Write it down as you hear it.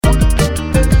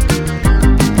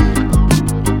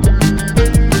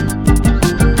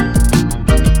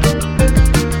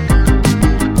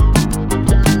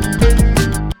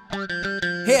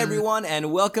everyone,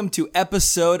 and welcome to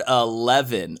episode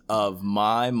 11 of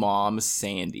My Mom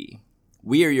Sandy.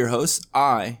 We are your hosts.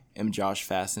 I am Josh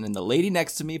Fasten, and the lady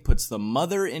next to me puts the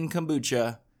mother in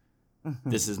kombucha.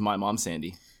 This is My Mom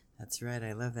Sandy. That's right.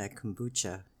 I love that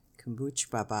kombucha. Kombucha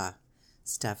baba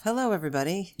stuff. Hello,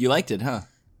 everybody. You liked it, huh?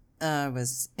 It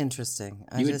was interesting.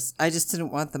 I just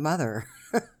didn't want the mother.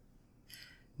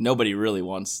 Nobody really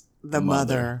wants the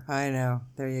mother. I know.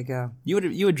 There you go.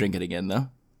 You would drink it again, though.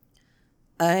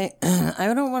 I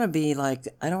don't want to be like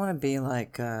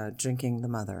drinking the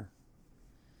mother.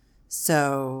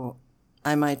 So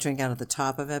I might drink out of the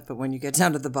top of it, but when you get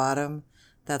down to the bottom,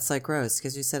 that's like gross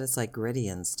because you said it's like gritty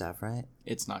and stuff, right?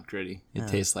 It's not gritty. It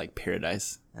tastes like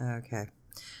paradise. Okay.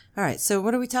 All right. So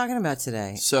what are we talking about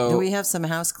today? Do we have some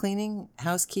housekeeping?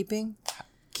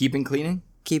 Keeping cleaning?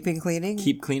 Keeping cleaning?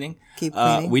 Keep cleaning? Keep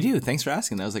cleaning? We do. Thanks for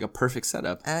asking. That was like a perfect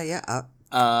setup. Yeah.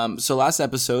 So last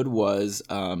episode was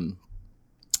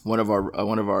one of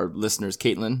our listeners,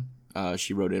 Caitlin.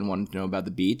 She wrote in, wanted to know about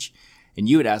the beach, and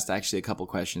you had asked actually a couple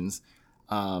questions.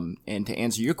 And to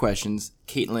answer your questions,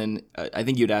 Caitlin, I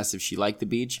think you had asked if she liked the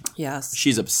beach. Yes.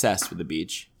 She's obsessed with the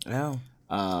beach. Oh.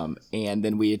 And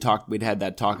then we'd had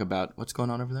that talk about what's going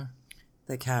on over there.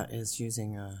 The cat is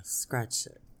using a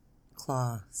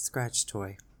claw scratch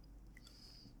toy.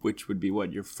 Which would be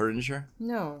what, your furniture?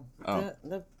 No,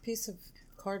 the piece of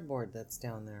cardboard that's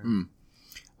down there.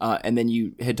 And then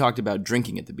you had talked about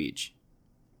drinking at the beach.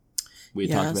 We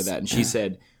had talked about that, and she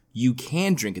said you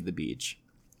can drink at the beach.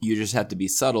 You just have to be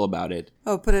subtle about it.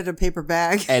 Oh, put it in a paper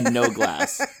bag. And no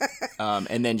glass.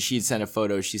 And then she sent a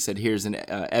photo. She said, here's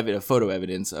a photo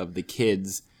evidence of the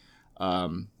kids.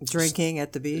 Drinking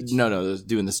at the beach? No,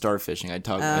 doing the starfishing. I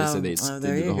said they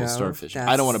did the whole starfishing.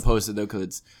 I don't want to post it, though,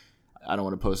 because I don't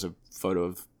want to post a photo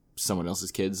of someone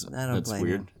else's kids. That's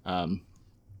weird.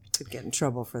 Could get in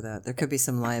trouble for that. There could be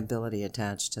some liability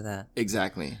attached to that.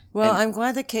 Exactly. Well, I'm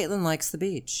glad that Caitlin likes the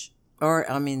beach.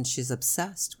 She's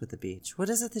obsessed with the beach. What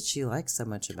is it that she likes so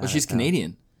much about it? Well, she's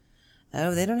Canadian.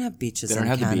 Oh, they don't have beaches in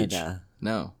Canada. They don't have Canada. the beach.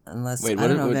 No. Unless, I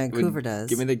don't know, Vancouver does.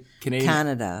 Give me the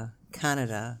Canadian.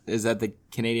 Canada. Is that the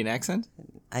Canadian accent?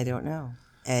 I don't know.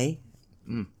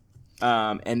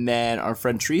 And then our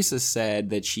friend Teresa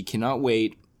said that she cannot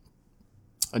wait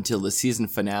until the season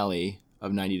finale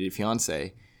of 90 Day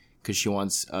Fiancé because she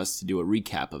wants us to do a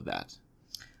recap of that.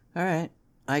 All right.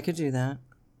 I could do that.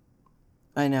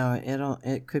 I know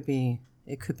it could be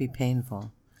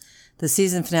painful. The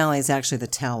season finale is actually the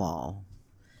tell-all,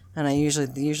 and I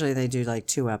usually they do like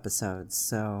 2 episodes,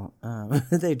 so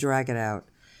they drag it out.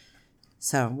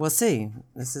 So we'll see.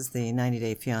 This is the 90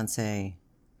 Day Fiancé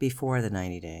before the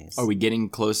 90 days. Are we getting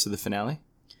close to the finale?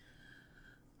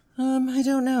 I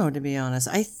don't know, to be honest.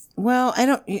 I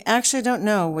don't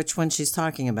know which one she's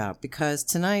talking about because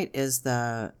tonight is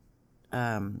the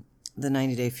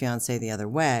 90 Day Fiancé the other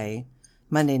way.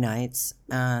 Monday nights,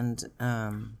 and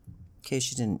in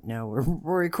case you didn't know,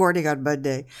 we're recording on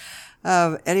Monday.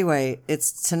 Anyway,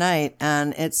 it's tonight,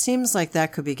 and it seems like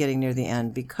that could be getting near the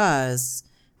end because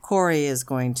Corey is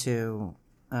going to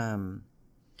the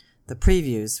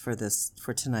previews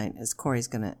for tonight is Corey's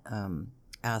going to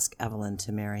ask Evelyn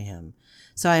to marry him.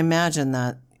 So I imagine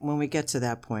that when we get to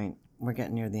that point, we're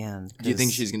getting near the end. Do you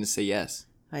think she's going to say yes?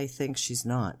 I think she's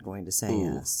not going to say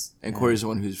yes. And Corey's the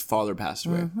one whose father passed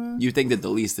away. Mm-hmm. You think that the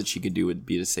least that she could do would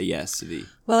be to say yes to the...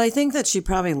 Well, I think that she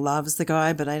probably loves the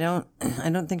guy, but I don't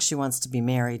think she wants to be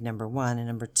married, number one. And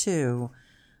number two,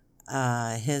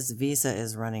 his visa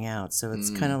is running out. So it's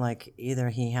kind of like either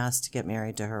he has to get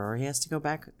married to her or he has to go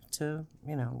back to,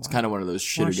 It's kind of one of those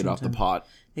shit or get off the pot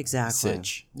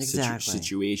situations.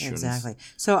 Exactly.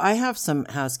 So I have some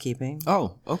housekeeping.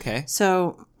 Oh, okay.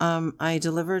 So I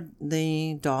delivered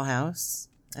the dollhouse,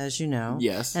 as you know.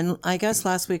 Yes. And I guess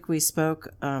last week we spoke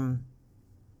about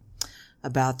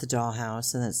the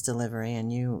dollhouse and its delivery,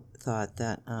 and you thought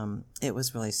that it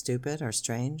was really stupid or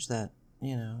strange that,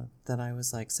 that I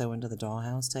was like so into the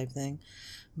dollhouse type thing.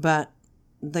 But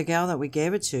the gal that we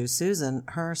gave it to, Susan,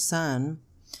 her son,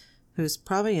 who's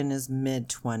probably in his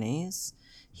mid-20s,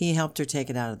 he helped her take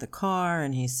it out of the car,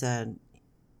 and he said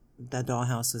the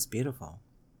dollhouse was beautiful.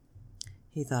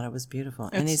 He thought it was beautiful,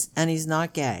 and he's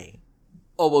not gay.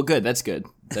 Oh well, good. That's good.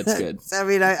 That's good. I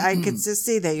mean, I could just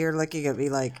see that you're looking at me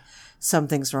like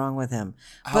something's wrong with him.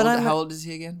 How old is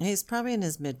he again? He's probably in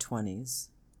his mid-20s.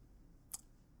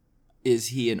 Is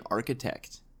he an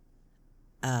architect?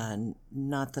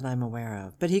 Not that I'm aware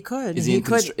of, but he could. Is he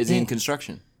in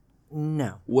construction?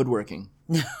 No. Woodworking?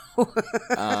 No.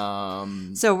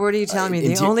 So what are you telling me?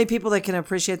 The only people that can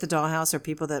appreciate the dollhouse are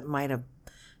people that might have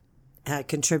had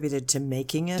contributed to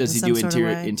making it. Does in he some do sort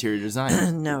of way. interior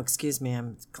design? No, excuse me.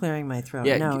 I'm clearing my throat.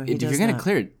 Yeah, no, he if does you're gonna not.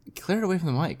 clear it away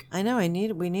from the mic. I know.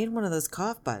 We need one of those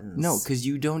cough buttons. No, because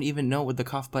you don't even know what the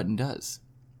cough button does.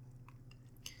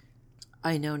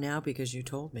 I know now because you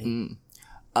told me.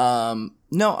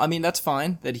 No, I mean that's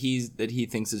fine that he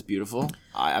thinks it's beautiful.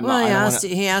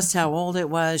 He asked how old it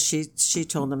was. She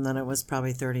told him that it was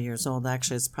probably 30 years old.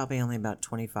 Actually, it's probably only about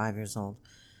 25 years old.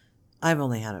 I've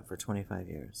only had it for 25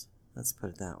 years. Let's put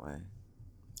it that way.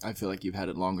 I feel like you've had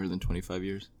it longer than 25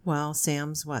 years. Well,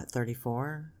 Sam's what,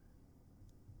 34?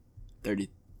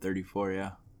 34,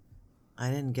 yeah. I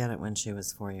didn't get it when she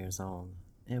was 4 years old.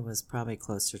 It was probably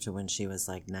closer to when she was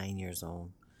like 9 years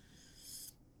old.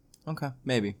 Okay,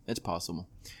 maybe. It's possible.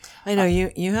 I know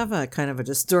you have a kind of a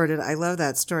distorted. I love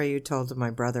that story you told to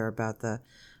my brother about the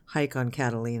hike on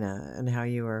Catalina and how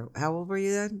how old were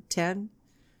you then? 10?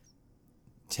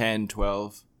 10,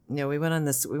 12. Yeah, we went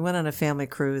on a family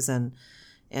cruise and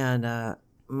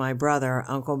my brother,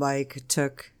 Uncle Mike,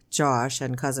 took Josh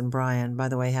and cousin Brian. By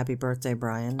the way, happy birthday,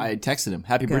 Brian. I texted him,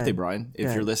 happy birthday, Brian. If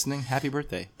Good. you're listening, happy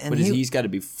birthday. And What is he's got to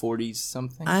be 40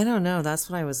 something? I don't know. That's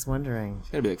what I was wondering. He's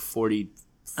got to be like 47.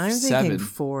 I'm thinking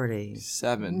 40.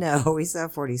 7. No, he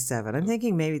said 47. I'm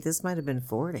thinking maybe this might have been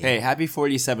 40. Hey, happy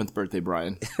 47th birthday,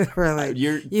 Brian. Really?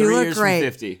 You're You 3 look years great.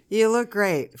 from 50. You look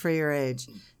great for your age.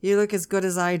 You look as good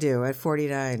as I do at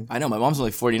 49. I know, my mom's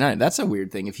only 49. That's a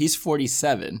weird thing. If he's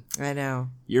 47, I know.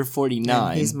 you're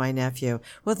 49. And he's my nephew.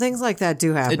 Well, things like that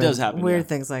do happen. It does happen, Weird yeah.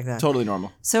 things like that. Totally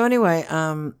normal. So anyway,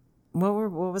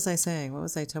 what was I saying? What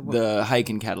was I talking about? The hike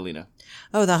in Catalina.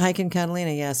 Oh, the hike in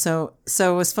Catalina, yeah. So it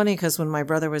was funny because when my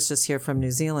brother was just here from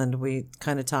New Zealand, we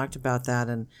kind of talked about that,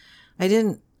 and I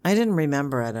didn't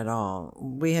remember it at all.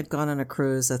 We had gone on a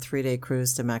cruise, a 3-day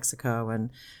cruise to Mexico, and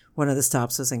one of the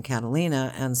stops was in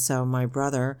Catalina, and so my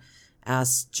brother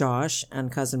asked Josh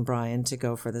and cousin Brian to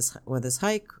go for this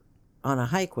on a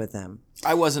hike with them.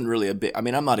 I wasn't really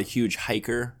I'm not a huge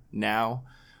hiker now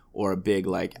or a big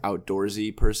like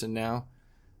outdoorsy person now.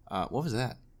 What was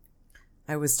that?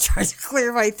 I was trying to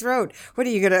clear my throat. What are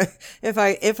you gonna? If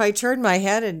I turn my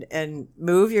head and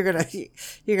move, you're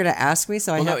gonna ask me.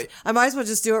 So I might as well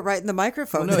just do it right in the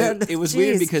microphone. Well, no, it was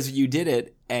weird because you did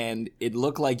it and it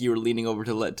looked like you were leaning over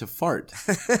to fart,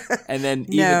 and then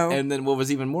and then what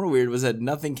was even more weird was that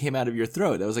nothing came out of your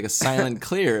throat. That was like a silent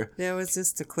clear. It was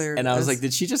just a clear. And I was like,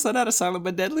 did she just let out a silent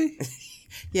but deadly?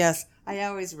 Yes, I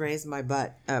always raise my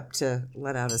butt up to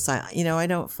let out a silent. I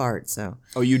don't fart, so.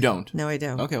 Oh, you don't? No, I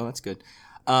don't. Okay, well that's good.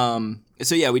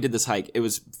 So yeah, we did this hike. It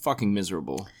was fucking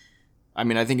miserable. I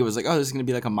mean, I think it was like, oh, this is gonna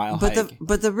be like a mile hike.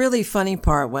 But the really funny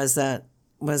part was that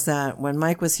when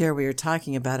Mike was here, we were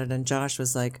talking about it, and Josh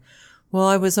was like, "Well,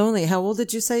 I was only. How old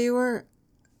did you say you were?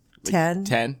 10?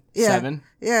 10? Yeah. 7?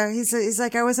 Yeah, he's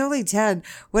like, I was only 10.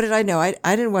 What did I know? I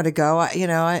didn't want to go,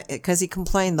 because he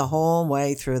complained the whole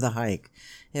way through the hike.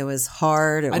 It was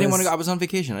hard. I didn't want to go. I was on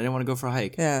vacation. I didn't want to go for a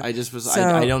hike. Yeah. I just was, So-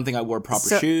 I don't think I wore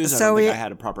proper shoes. I don't think I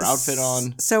had a proper outfit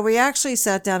on. So we actually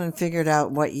sat down and figured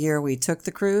out what year we took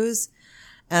the cruise.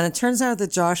 And it turns out that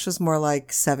Josh was more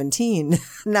like 17,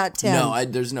 not 10. No, I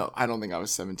don't think I was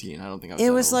 17. I don't think I was It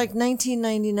that was old. like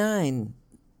 1999.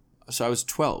 So I was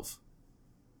 12.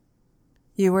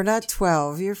 You were not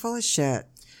 12. You're full of shit.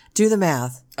 Do the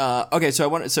math. Okay, so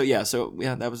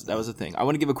that was a thing. I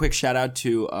want to give a quick shout out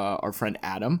to our friend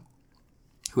Adam,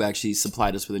 who actually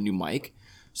supplied us with a new mic.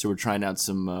 So we're trying out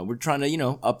we're trying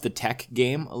to up the tech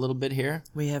game a little bit here.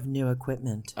 We have new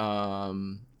equipment.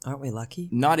 Aren't we lucky?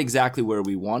 Not exactly where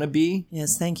we want to be,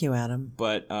 Yes, thank you, Adam.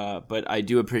 but I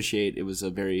do appreciate it was a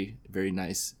very, very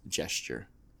nice gesture.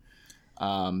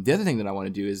 The other thing that I want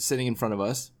to do is sitting in front of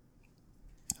us.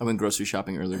 I went grocery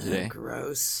shopping earlier today.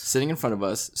 Gross. Sitting in front of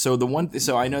us. So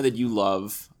so I know that you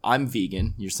love. I'm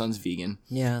vegan. Your son's vegan.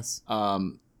 Yes.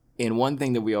 And one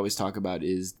thing that we always talk about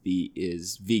is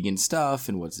vegan stuff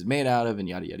and what's it made out of and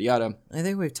yada yada yada. I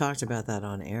think we've talked about that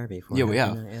on air before. Yeah, we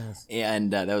have. Yes.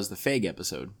 And that was the fag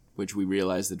episode, which we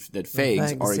realized that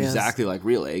fags are yes. exactly like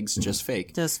real eggs, just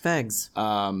fake. Just fags.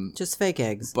 Just fake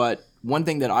eggs. But one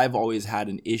thing that I've always had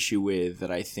an issue with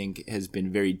that I think has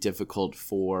been very difficult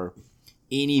for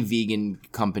any vegan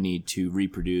company to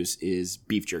reproduce is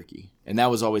beef jerky. And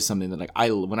that was always something that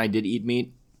when I did eat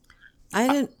meat,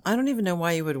 I don't even know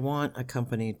why you would want a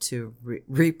company to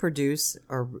reproduce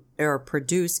or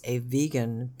produce a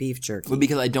vegan beef jerky. well,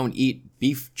 because I don't eat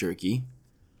beef jerky.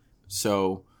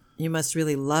 So You must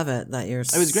really love it that you're.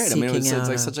 it was great. I mean, it's out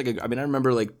like such like a. I mean, I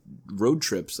remember like road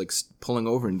trips, like pulling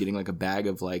over and getting like a bag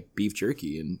of like beef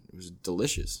jerky, and it was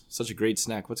delicious. Such a great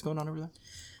snack. What's going on over there?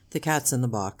 The cat's in the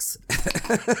box.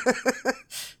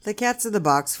 The cat's in the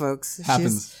box, folks.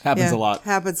 Happens a lot.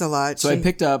 Happens a lot. So I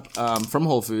picked up from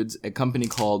Whole Foods a company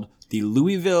called the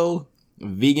Louisville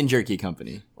Vegan Jerky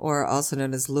Company. Or also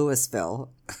known as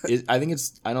Louisville. I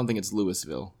don't think it's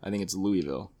Louisville. I think it's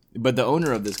Louisville. But the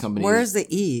owner of this company. Where's the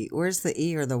E? Where's the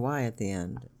E or the Y at the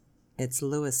end? It's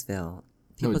Louisville.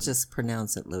 People just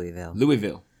pronounce it Louisville.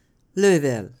 Louisville.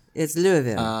 It's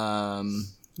Louisville.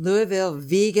 Louisville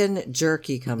Vegan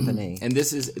Jerky Company. And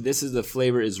this is the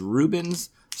flavor is Reuben's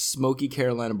Smoky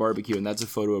Carolina Barbecue, and that's a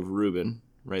photo of Reuben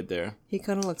right there. He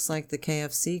kind of looks like the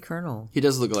KFC Colonel. He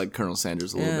does look like Colonel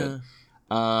Sanders a little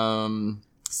bit.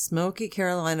 Smoky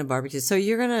Carolina Barbecue. So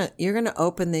you're gonna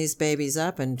open these babies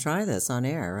up and try this on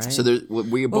air, right? So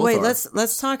we both are.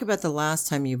 Let's talk about the last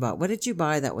time you bought. What did you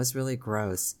buy that was really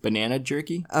gross? Banana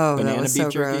jerky. Oh, banana that was beef so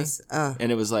jerky. gross. Oh.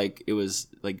 And it was like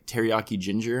teriyaki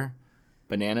ginger,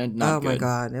 banana. Not good. Oh my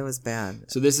god, it was bad.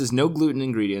 So this is no gluten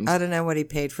ingredients. I don't know what he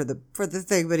paid for the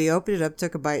thing, but he opened it up,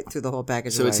 took a bite, threw the whole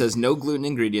package So away. it says no gluten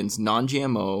ingredients,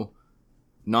 non-GMO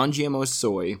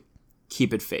soy,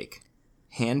 keep it fake,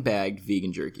 hand-bagged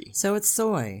vegan jerky. So it's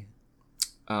soy.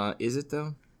 Is it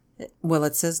though? Well,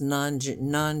 it says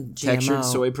non-GMO. Textured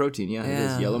soy protein. Yeah, it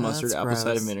Yeah, is. Yellow mustard, that's apple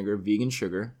cider gross. vinegar, vegan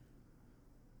sugar,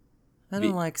 I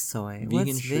don't like soy. vegan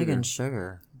What's vegan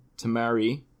sugar?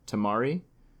 tamari,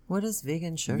 What is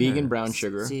vegan sugar? vegan brown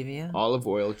sugar, Stevia? olive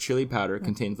oil, chili powder.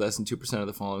 Contains less than 2% of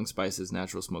the following spices,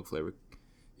 natural smoke flavor.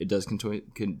 It does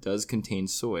contain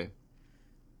soy.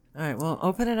 All right, well,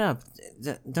 open it up.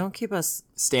 Don't keep us...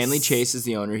 Stanley Chase is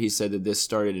the owner. He said that this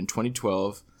started in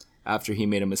 2012 after he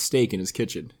made a mistake in his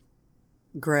kitchen.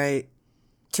 Great.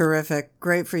 Terrific.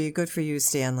 Great for you. Good for you,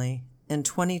 Stanley. In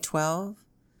 2012?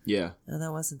 Yeah. No,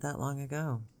 that wasn't that long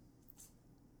ago.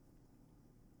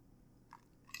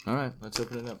 All right, let's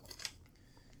open it up.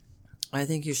 I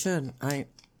think you should. I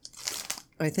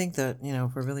think that,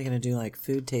 if we're really going to do like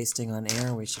food tasting on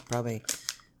air, we should probably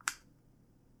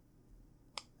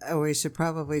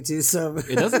do some.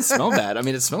 It doesn't smell bad. I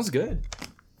mean, it smells good.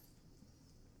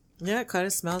 Yeah, it kind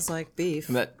of smells like beef.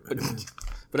 But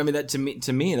I mean, that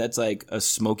to me, that's like a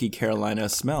smoky Carolina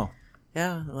smell.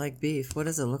 Yeah, like beef. What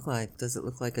does it look like? Does it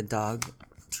look like a dog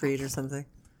treat or something?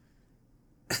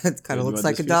 It kind of looks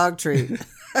like a dog treat.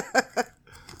 I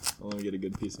want to get a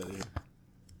good piece out of here.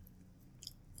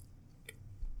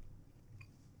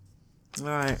 All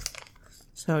right.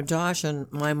 So Josh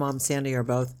and my mom Sandy are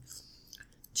both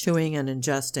chewing and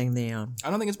ingesting the. I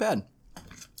don't think it's bad.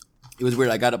 It was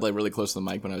weird. I got up like really close to the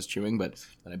mic when I was chewing, but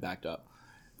then I backed up.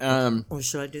 Well,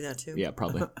 should I do that too? Yeah,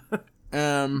 probably.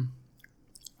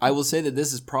 I will say that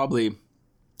this is probably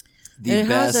the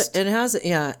best.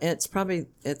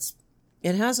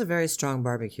 It has a very strong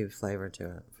barbecue flavor to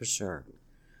it, for sure.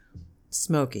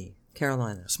 Smoky,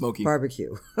 Carolina. Smoky.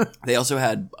 Barbecue. They also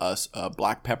had a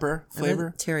black pepper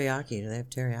flavor. Teriyaki. Do they have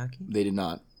teriyaki? They did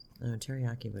not. No,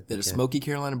 teriyaki would be They had a good. smoky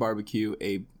Carolina barbecue,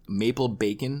 a maple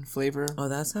bacon flavor. Oh,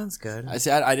 that sounds good. I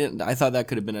said I didn't. I thought that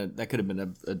could have been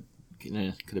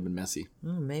messy.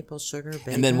 Maple sugar,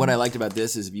 bacon. And then what I liked about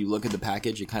this is if you look at the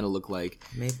package, it kind of looked like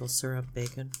maple syrup,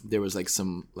 bacon. there was like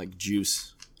some like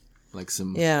juice, like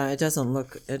some. Yeah, it doesn't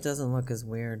look as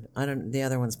weird. The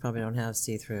other ones probably don't have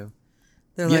see-through.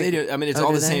 Yeah, they do. I mean, it's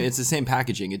all the same. It's the same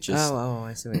packaging. It just. Oh,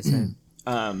 I see what you're saying.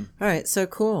 All right, so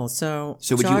cool. So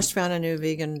Josh found a new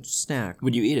vegan snack.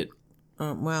 Would you eat it?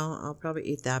 Well, I'll probably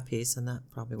eat that piece, and that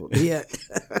probably will be it.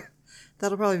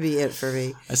 That'll probably be it for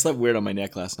me. I slept weird on my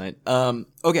neck last night.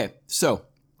 Okay, so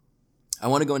I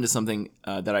want to go into something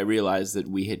that I realized that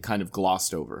we had kind of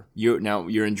glossed over.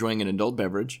 You're enjoying an adult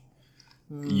beverage.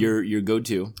 Your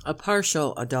go-to. A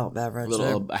partial adult beverage.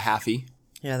 A halfie.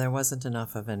 Yeah, there wasn't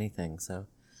enough of anything, so.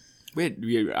 Wait,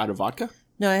 you're out of vodka?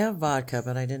 No, I have vodka,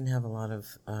 but I didn't have a lot of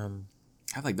I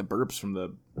have like the burps from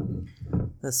the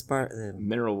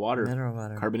mineral water. Mineral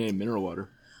water. Carbonated mineral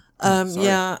water.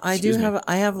 Yeah, I Excuse do me. have.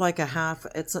 I have like a half.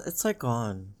 It's like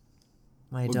gone.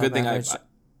 My adult good thing beverage.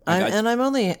 I'm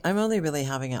only really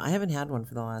having it. I haven't had one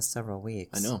for the last several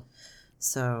weeks. I know.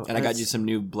 So. And I got you some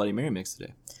new Bloody Mary mix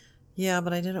today. Yeah,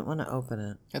 but I didn't want to open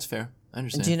it. That's fair. I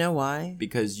understand. Do you know why?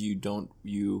 Because you don't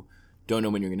know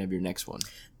when you're gonna have your next one.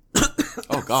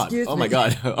 Oh God! Excuse Oh my me.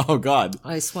 God! Oh God!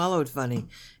 I swallowed funny.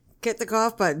 Get the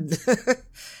cough button.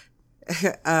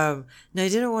 No, I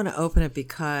didn't want to open it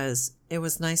because it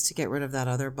was nice to get rid of that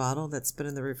other bottle that's been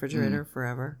in the refrigerator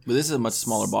forever. But this is a much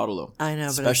smaller bottle, though. I know,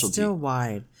 but Specialty. it's still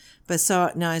wide. But so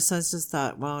I just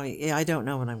thought, well, yeah, I don't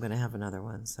know when I'm going to have another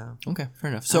one. So Okay,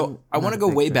 fair enough. So I not want to a go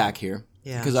big way fan. back here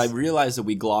Yes. because I realized that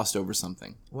we glossed over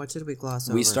something. what did we gloss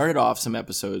over? We started off some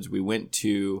episodes. We went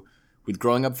with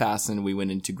Growing Up Fast, and we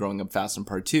went into Growing Up Fast in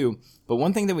Part 2. But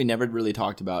one thing that we never really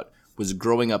talked about was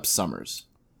growing up summers.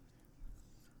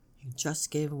 You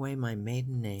just gave away my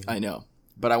maiden name. I know.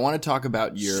 But I want to talk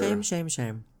about your... Shame, shame,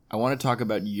 shame. I want to talk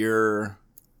about your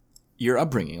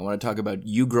upbringing. I want to talk about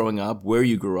you growing up, where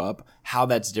you grew up, how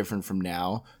that's different from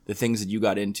now, the things that you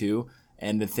got into,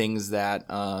 and the things that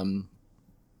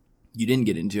you didn't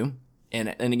get into.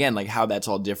 And again, like how that's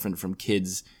all different from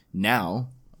kids now.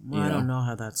 Well, I don't know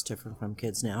how that's different from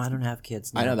kids now. I don't have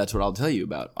kids now. I know, that's what I'll tell you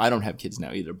about. I don't have kids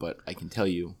now either, but I can tell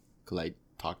you because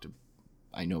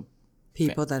I know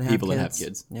people that have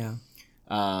kids. Yeah.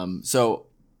 So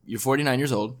you're 49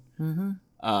 years old. Mm-hmm.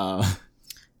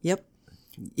 Yep.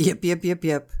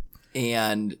 Yep.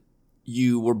 And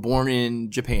you were born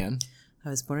in Japan. I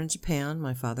was born in Japan.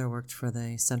 My father worked for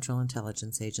the Central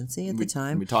Intelligence Agency at the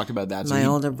time. We talked about that. My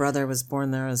older brother was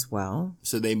born there as well.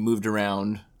 So they moved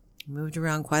around. Moved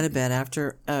around quite a bit.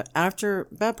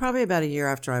 Probably about a year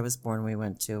after I was born, we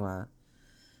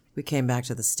came back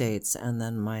to the States, and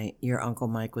then your Uncle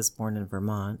Mike was born in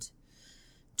Vermont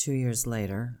 2 years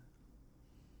later.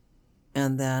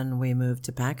 And then we moved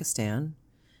to Pakistan,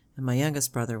 and my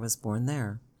youngest brother was born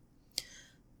there.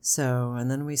 So,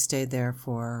 and then we stayed there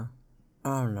for,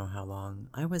 I don't know how long.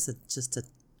 I was just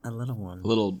a little one.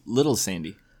 Little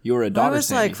Sandy. You were a daughter,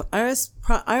 Sandy. I was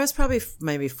probably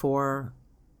maybe 4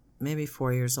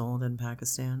 years old in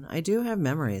Pakistan. I do have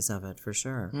memories of it for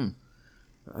sure.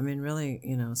 I mean, really,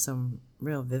 some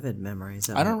real vivid memories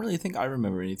of it. I don't really think I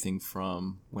remember anything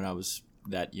from when I was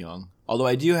that young. Although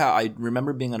I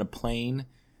remember being on a plane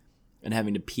and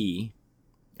having to pee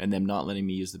and them not letting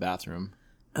me use the bathroom.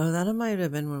 Oh, that might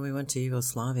have been when we went to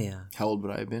Yugoslavia. How old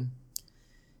would I have been?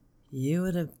 You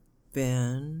would have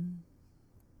been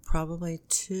probably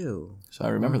 2. So I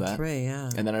remember that. 3, yeah.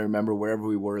 And then I remember wherever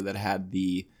we were that had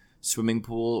the swimming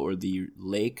pool or the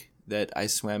lake that I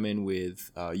swam in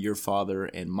with your father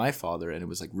and my father, and it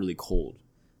was like really cold.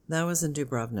 That was in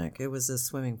Dubrovnik. It was a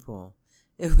swimming pool.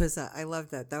 It was. I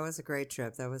loved that. That was a great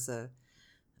trip.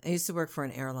 I used to work for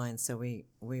an airline, so we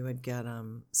would get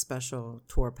special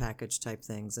tour package type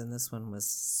things, and this one was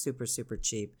super, super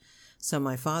cheap. So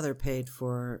my father paid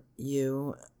for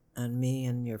you and me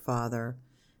and your father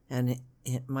and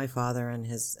my father and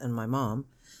my mom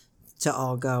to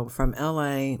all go from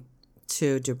LA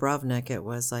to Dubrovnik. It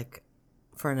was like,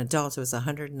 for an adult, it was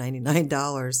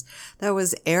 $199. That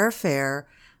was airfare,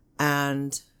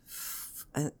 and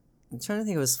I'm trying to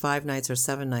think, it was 5 nights or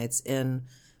 7 nights in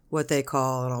what they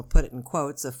call, and I'll put it in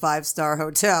quotes, a 5-star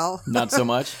hotel. Not so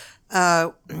much.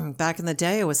 Back in the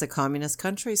day, it was a communist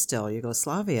country still.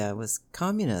 Yugoslavia was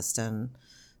communist, and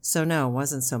so no, it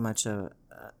wasn't so much it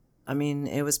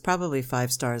was probably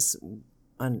 5 stars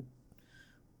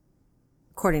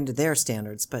according to their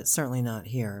standards, but certainly not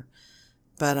here.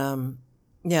 But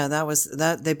yeah,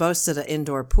 that they boasted an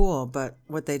indoor pool, but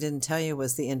what they didn't tell you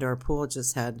was the indoor pool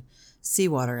just had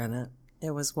seawater in it.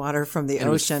 It was water from the ocean.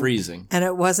 It was freezing. And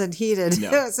it wasn't heated.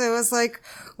 No. So it was like,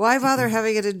 why bother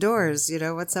having it indoors?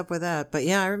 What's up with that? But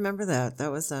yeah, I remember that.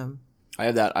 That was I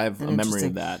have that. I have a memory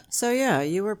of that. So yeah,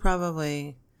 you were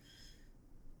born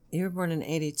in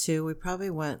 82. We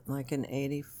probably went like in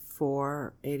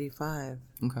 84, 85.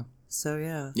 Okay. So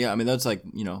yeah. Yeah, I mean, that's like,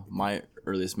 my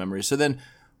earliest memory. So then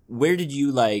where did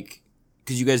you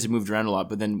because you guys have moved around a lot,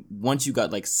 but then once you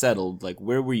got settled,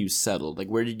 where were you settled?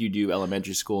 Where did you do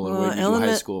elementary school and where did you do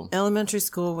high school? Elementary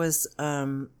school was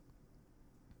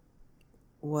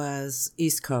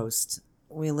East Coast.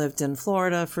 We lived in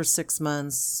Florida for 6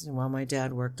 months while my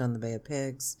dad worked on the Bay of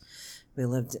Pigs.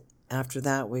 After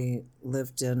that, we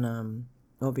lived in,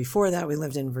 before that, we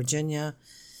lived in Virginia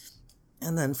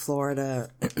and then Florida,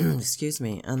 excuse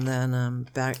me, and then and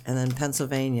then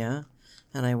Pennsylvania.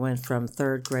 And I went from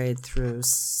 3rd grade through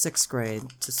 6th grade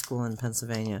to school in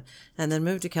Pennsylvania, and then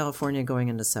moved to California going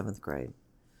into 7th grade.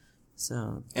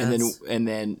 So and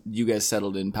then you guys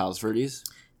settled in Palos Verdes?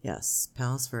 Yes,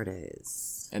 Palos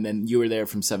Verdes. And then you were there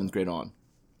from 7th grade on?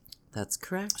 That's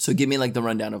correct. So give me the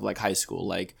rundown of high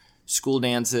school, school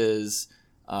dances,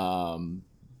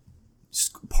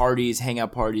 parties,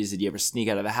 hangout parties. Did you ever sneak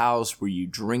out of the house? Were you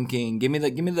drinking? Give me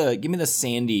the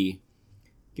Sandy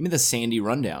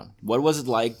rundown. What was it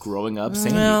like growing up,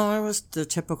 Sandy? Well, I was the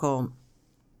typical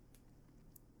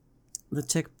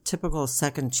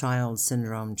second child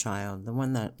syndrome child, the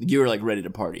one that you were ready to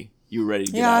party. You were ready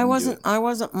to get out. Yeah, I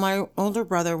wasn't. My older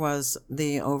brother was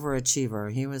the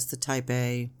overachiever. He was the type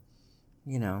A,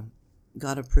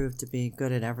 got approved to be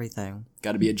good at everything.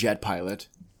 Got to be a jet pilot.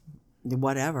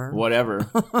 Whatever.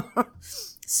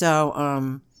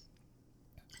 So,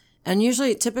 and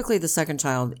typically the second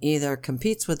child either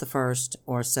competes with the first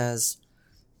or says,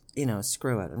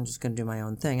 screw it, I'm just going to do my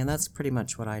own thing. And that's pretty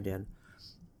much what I did.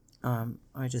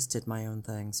 I just did my own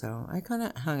thing. So I kind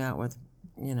of hung out with,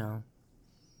 you know,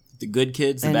 The good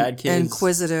kids, the bad kids.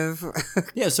 inquisitive,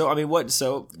 Yeah, so, I mean, what?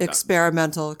 So,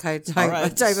 experimental type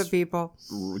of people.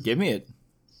 give me it.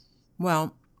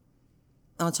 Well,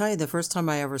 I'll tell you, the first time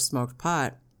I ever smoked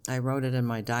pot, I wrote it in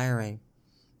my diary.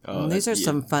 Oh, These are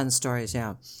some fun stories,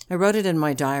 yeah. I wrote it in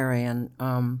my diary, and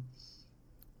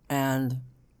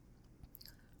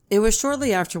it was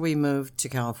shortly after we moved to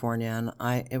California, and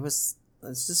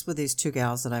it's just with these two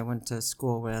gals that I went to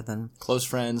school with, and Close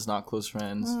friends, not close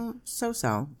friends.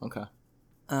 so. Okay.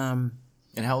 And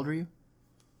how old were you?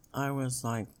 I was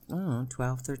like, I don't know,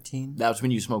 12, 13. That was when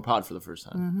you smoked pot for the first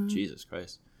time. Mm-hmm. Jesus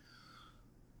Christ.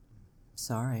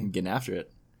 Sorry. I'm getting after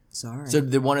it. Sorry. So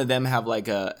did one of them have like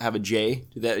a J?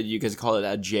 Did that, you guys call it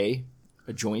a J?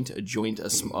 A joint,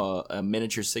 a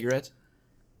miniature cigarette?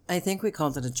 I think we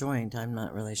called it a joint. I'm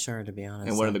not really sure, to be honest.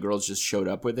 And one of the girls just showed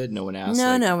up with it. No one asked.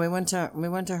 No. We went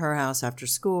to her house after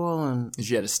school, and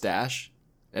She had a stash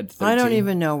at 13. I don't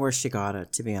even know where she got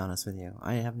it. To be honest with you,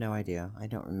 I have no idea. I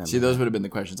don't remember. See, those would have been the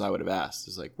questions I would have asked.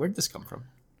 It's like, where did this come from?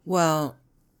 Well,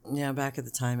 yeah, back at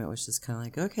the time, it was just kind of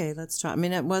like, okay, let's try. I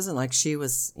mean, it wasn't like she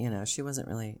was, she wasn't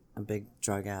really a big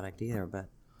drug addict either, but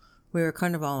we were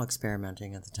kind of all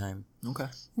experimenting at the time. Okay.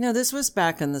 This was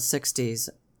back in the 60s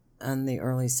and the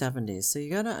early 70s. So you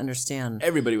got to understand,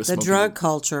 Everybody was the smoking. drug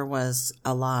culture was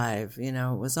alive. It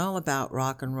was all about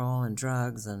rock and roll and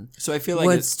drugs and So I feel like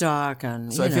Woodstock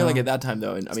and, I feel like at that time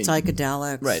though, and I mean,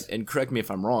 psychedelics. right, and correct me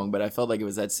if I'm wrong, but I felt like it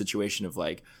was that situation of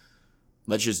like,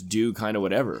 let's just do kind of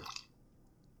whatever.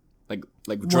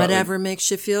 Like whatever makes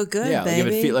you feel good, yeah, baby.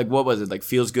 like if it feel like, what was it, like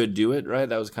feels good, do it, right?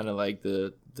 That was kind of like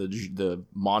the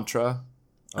mantra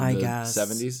of I the guess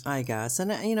 70s. I guess,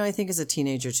 and I think as a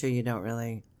teenager too, you don't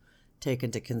really take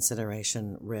into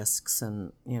consideration risks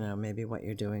and maybe what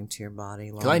you're doing to your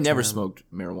body. Because I never smoked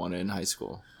marijuana in high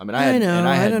school. I mean,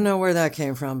 I don't know where that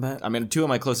came from, but I mean, two of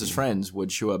my closest friends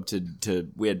would show up to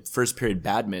we had first period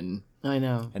badminton. I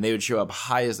know, and they would show up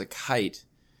high as a kite,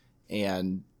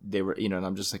 and they were, and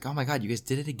I'm just like, oh my God, you guys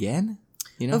did it again?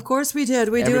 Of course we did.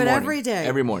 We do it every day.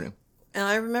 Every morning. And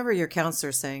I remember your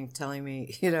counselor telling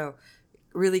me,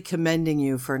 really commending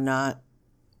you for not,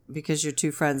 because your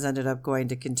two friends ended up going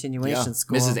to continuation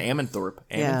school. Mrs. Amanthorpe.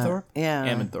 Amanthorpe? Yeah.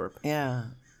 Amanthorpe. Yeah.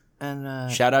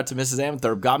 And shout out to Mrs.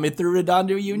 Amanthorpe. Got me through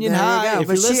Redondo Union High. If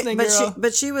you're listening, girl.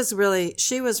 But she was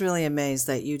really amazed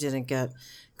that you didn't get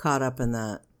caught up in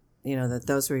that. That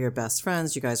those were your best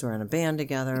friends. You guys were in a band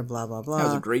together, blah, blah, blah. I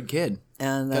was a great kid.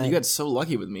 And God, you got so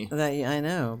lucky with me. I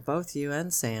know. Both you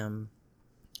and Sam.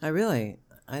 I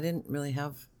didn't really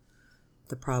have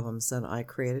the problems that I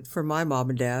created for my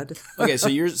mom and dad. Okay, so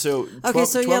you're 12 or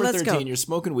 13, you're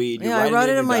smoking weed. I wrote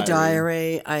it in my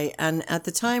diary. And at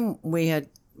the time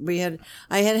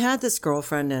I had this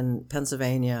girlfriend in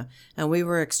Pennsylvania, and we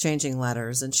were exchanging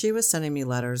letters, and she was sending me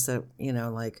letters that,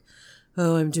 like,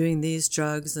 oh, I'm doing these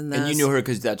drugs and that. And you knew her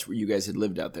because that's where you guys had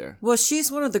lived out there. Well, she's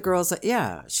one of the girls.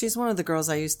 She's one of the girls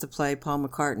I used to play Paul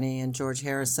McCartney and George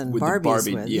Harrison with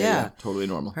Barbies with. Yeah, totally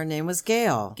normal. Her name was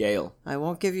Gail. Gail. I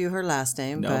won't give you her last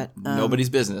name, but nobody's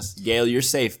business. Gail, you're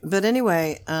safe. But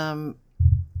anyway, don't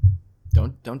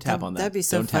tap on that. That'd be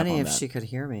so funny if she could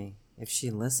hear me. If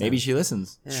she listened. Maybe she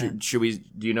listens. Yeah. Should we?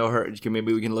 Do you know her?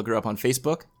 Maybe we can look her up on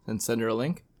Facebook and send her a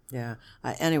link. Yeah.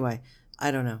 Anyway. I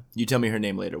don't know. You tell me her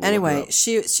name later. Anyway,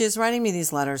 she was writing me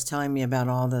these letters telling me about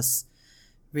all this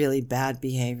really bad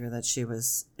behavior that she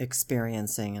was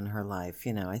experiencing in her life.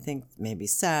 I think maybe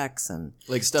sex and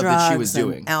like stuff drugs that she was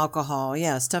doing, alcohol.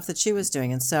 Yeah, stuff that she was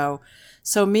doing. And so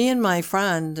me and my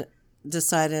friend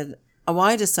decided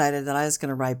that I was going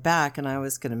to write back, and I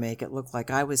was going to make it look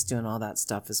like I was doing all that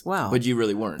stuff as well. But you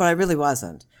really weren't. But I really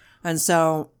wasn't. And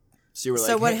so you were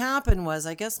like, what happened was,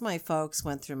 I guess my folks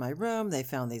went through my room. They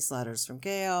found these letters from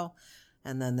Gail,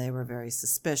 and then they were very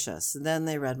suspicious. And then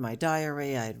they read my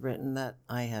diary. I had written that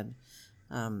I had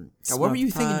now, what were you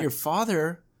thinking? Your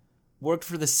father worked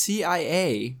for the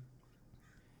CIA,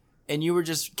 and you were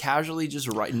just casually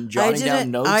jotting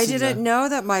down notes? I didn't know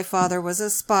that my father was a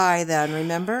spy then,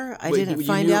 remember? I didn't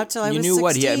find out till I was 16. You knew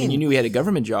what? Yeah, you knew he had a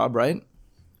government job, right?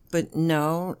 But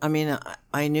no,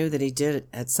 I knew that he did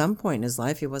at some point in his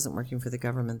life. He wasn't working for the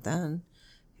government then.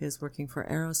 He was working for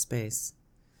aerospace.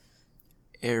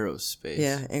 Aerospace.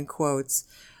 Yeah, in quotes.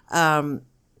 So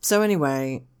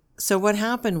anyway, what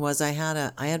happened was I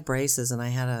had braces and I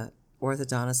had a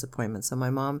orthodontist appointment. So my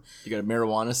mom... You got a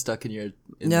marijuana stuck in your...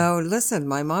 No, listen,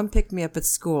 my mom picked me up at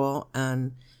school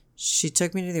and she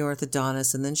took me to the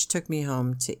orthodontist, and then she took me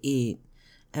home to eat.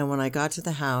 And when I got to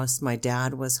the house, my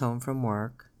dad was home from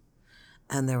work.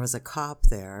 And there was a cop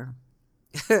there.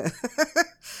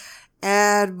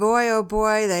 And boy, oh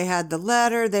boy, they had the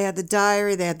letter, they had the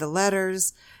diary, they had the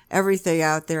letters. everything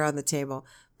out there on the table.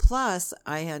 Plus,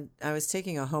 I was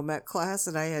taking a home ec class,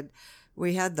 and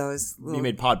we had those little, You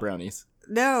made pod brownies.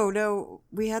 No,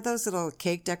 we had those little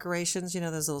cake decorations,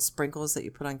 those little sprinkles that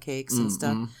you put on cakes and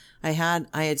stuff. I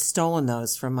had stolen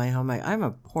those from my home ec. I'm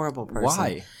a horrible person.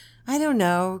 Why? I don't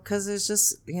know, because it's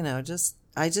just,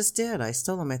 I just did. I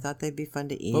stole them. I thought they'd be fun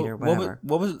to eat or whatever.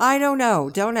 What was? I don't know.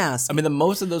 Don't ask. I mean, the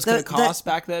most of those could have cost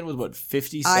back then was what,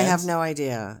 50 cents? I have no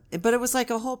idea. But it was like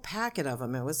a whole packet of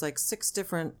them. It was like 6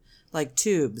 different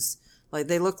tubes. Like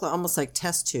they looked almost like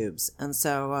test tubes. And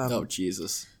so oh,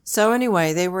 Jesus. So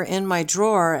anyway, they were in my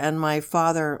drawer, and my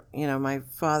father,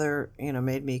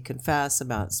 made me confess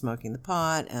about smoking the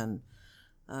pot and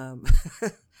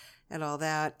and all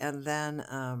that. And then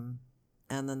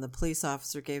the police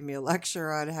officer gave me a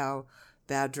lecture on how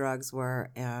bad drugs were,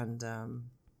 and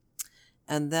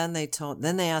then they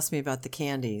asked me about the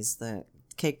candies, the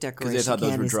cake decoration. Because they thought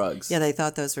candies. those were drugs. Yeah, they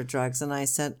thought those were drugs, and I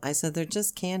said they're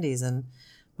just candies. And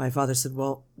my father said,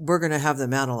 "Well, we're going to have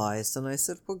them analyzed," and I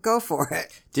said, "Well, go for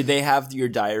it." Did they have your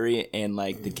diary and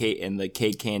like the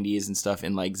cake candies and stuff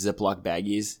in like Ziploc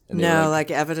baggies? And they No, were like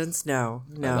evidence, no.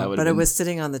 But it was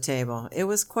sitting on the table. It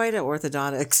was quite an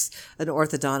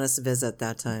orthodontist visit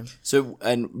that time. So,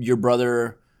 and your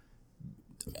brother,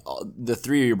 the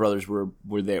 3 of your brothers were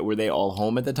they all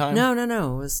home at the time? No.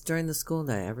 It was during the school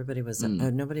day. Everybody was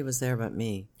nobody was there but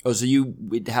me. Oh, so you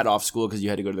had off school because you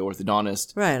had to go to the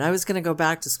orthodontist. Right. I was going to go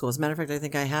back to school. As a matter of fact, I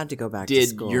think I had to go back to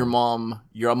school. Did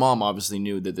your mom obviously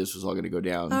knew that this was all going to go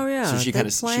down? Oh yeah. So she kind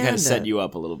of set you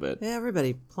up a little bit. Yeah,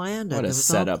 everybody planned it. What a it was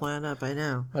setup. all planned up. I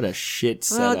know. What a shit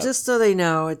setup. Well, just so they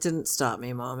know, it didn't stop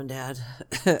me, Mom and Dad.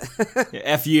 Yeah,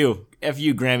 F you,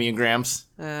 Grammy and Gramps.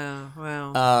 Oh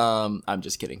well. I'm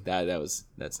just kidding. That's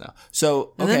now.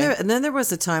 So okay. And then there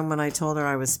was a time when I told her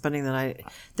I was spending the night.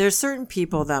 There's certain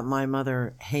people that my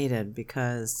mother hated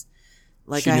because,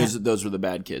 like, she knew that those were the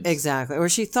bad kids. Exactly, or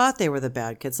she thought they were the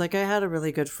bad kids. Like, I had a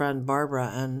really good friend,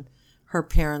 Barbara, and her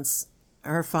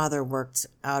father worked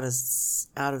out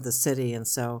of the city, and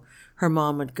so her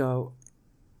mom would go.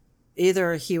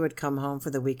 Either he would come home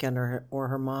for the weekend, or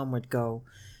her mom would go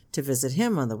to visit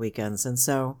him on the weekends, and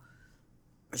so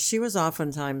she was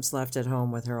oftentimes left at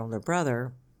home with her older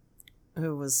brother,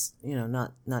 who was,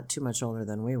 not too much older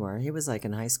than we were. He was like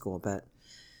in high school, but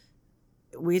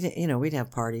we'd have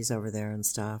parties over there and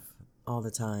stuff all the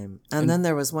time. And then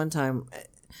there was one time,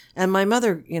 and my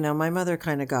mother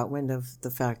kind of got wind of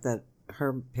the fact that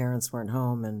her parents weren't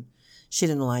home, and she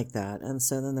didn't like that. And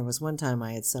so then there was one time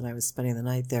I had said I was spending the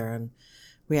night there, and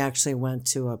we actually went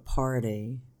to a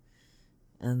party,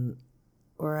 and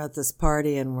we're at this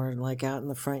party, and we're like out in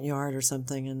the front yard or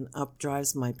something, and up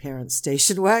drives my parents'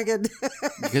 station wagon.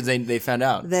 Because they found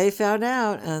out. They found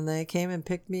out, and they came and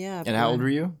picked me up. And how old were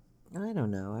you? I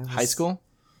don't know. High school?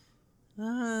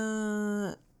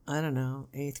 I don't know.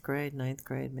 8th grade, 9th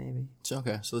grade, maybe. It's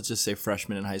okay. So let's just say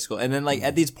freshman in high school. And then like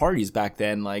at these parties back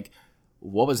then, like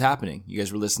what was happening? You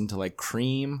guys were listening to like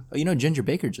Cream. Oh, Ginger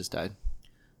Baker just died.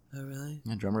 Oh, really?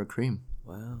 Yeah, drummer of Cream.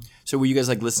 Wow. So were you guys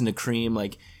like listening to Cream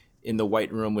like in the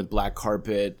white room with black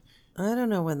carpet? I don't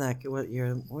know what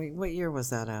year was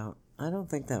that out? I don't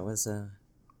think that was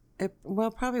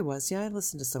probably was. Yeah, I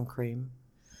listened to some Cream.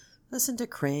 Listened to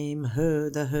Cream,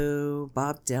 The Who,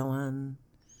 Bob Dylan,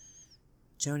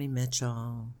 Joni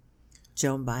Mitchell,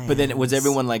 Joan Baez. But then was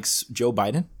everyone like Joe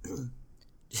Biden?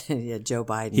 Yeah, Joe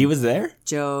Biden. He was there?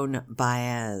 Joan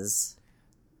Baez.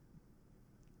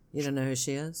 You don't know who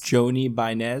she is? Joni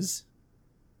Baez?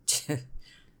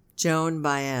 Joan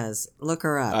Baez. Look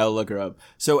her up. I'll look her up.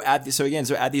 So at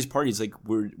these parties, like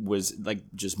was like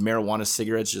just marijuana,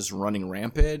 cigarettes just running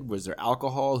rampant? Was there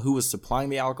alcohol? Who was supplying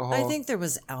the alcohol? I think there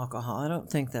was alcohol. I don't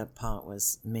think that pot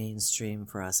was mainstream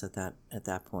for us at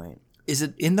that point. Is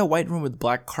it in the white room with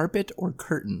black carpet or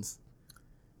curtains?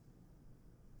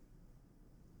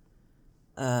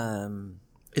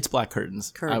 It's black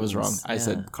curtains. I was wrong. I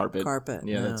said carpet. Carpet.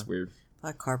 Yeah, no. That's weird.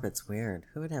 Black carpet's weird.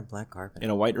 Who would have black carpet? In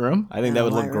a white room? I think that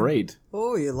would look great.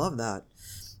 Oh, you love that.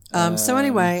 So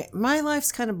anyway, my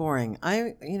life's kind of boring.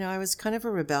 I was kind of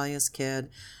a rebellious kid.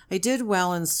 I did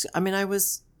well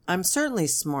I'm certainly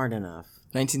smart enough.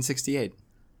 1968.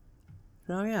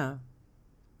 Oh yeah.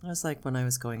 It was like when I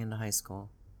was going into high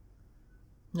school.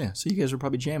 Yeah, so you guys were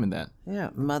probably jamming that. Yeah,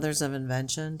 Mothers of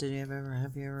Invention. Have you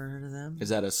ever heard of them? Is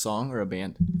that a song or a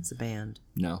band? It's a band.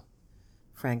 No.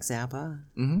 Frank Zappa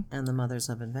and the Mothers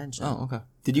of Invention. Oh, okay.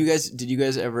 Did you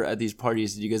guys ever at these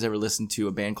parties? Did you guys ever listen to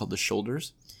a band called The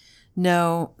Shoulders?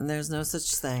 No, there's no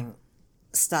such thing.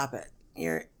 Stop it.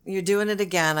 you're doing it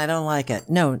again. I don't like it.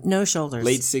 No shoulders.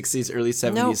 Late 60s, early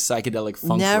 70s Nope. psychedelic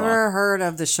funk Never rock. heard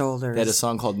of the shoulders. They had a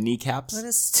song called Kneecaps.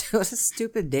 What a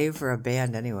stupid name for a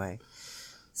band anyway.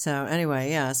 So anyway,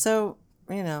 yeah. So,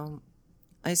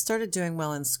 I started doing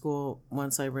well in school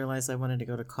once I realized I wanted to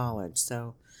go to college.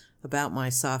 So about my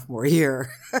sophomore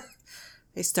year,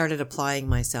 I started applying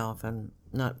myself and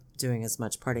not doing as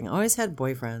much partying. I always had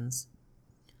boyfriends.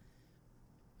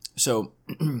 So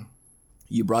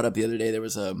you brought up the other day there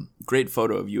was a great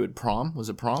photo of you at prom. Was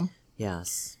it prom?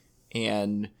 Yes.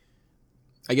 And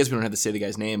I guess we don't have to say the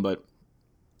guy's name, but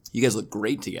you guys look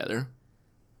great together.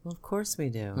 Well, of course we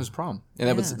do. It was prom. And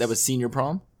that was senior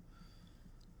prom?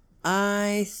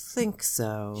 I think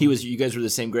so. You guys were the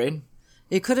same grade?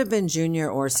 It could have been junior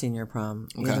or senior prom,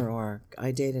 Okay. either or.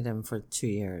 I dated him for 2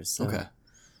 years. So, Okay.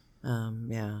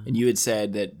 yeah. And you had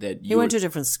said that He went to a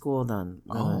different school than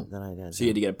I did. So you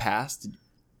had to get a pass?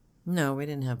 No, we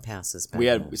didn't have passes back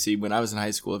then. See, when I was in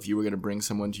high school, if you were going to bring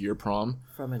someone to your prom,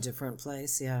 From a different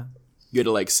place, yeah. you had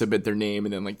to like submit their name,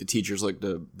 and then like the teachers like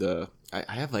I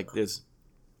have like this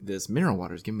mineral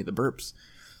water is giving me the burps.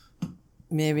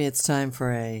 Maybe it's time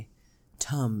for a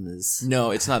Tums.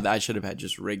 No, it's not that. I should have had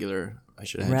just regular. I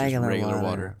should have had just regular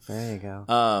water. There you go.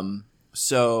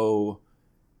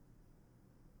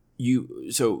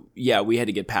 So yeah, we had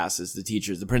to get passes.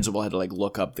 The principal had to like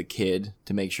look up the kid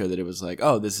to make sure that it was like,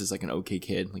 oh, this is like an okay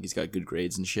kid, like he's got good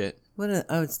grades and shit.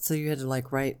 So you had to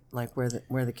like write like where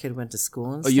the kid went to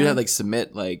school and Oh, stuff? you'd have like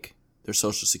submit like their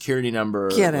social security number,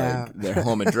 Get like out. their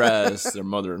home address, their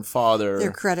mother and father,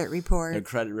 their credit report. their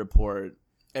credit report,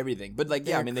 everything. But like,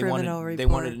 yeah, Their I mean, they criminal wanted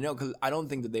report. to know, because I don't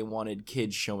think that they wanted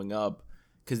kids showing up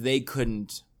because they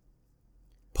couldn't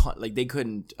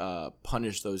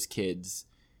punish those kids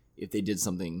if they did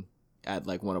something at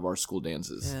like one of our school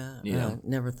dances. Yeah, you know.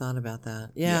 never thought about that.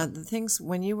 Yeah, the things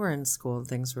when you were in school,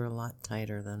 things were a lot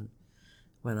tighter than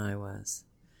when I was.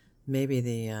 Maybe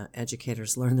the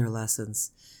educators learned their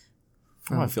lessons.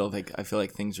 I feel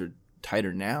like things are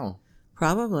tighter now.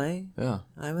 Probably. Yeah,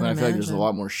 I would And I feel like there's a imagine.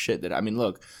 lot more shit that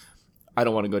look. I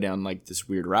don't want to go down like this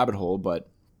weird rabbit hole, but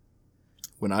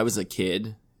when I was a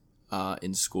kid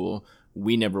in school,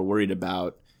 we never worried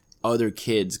about other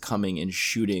kids coming and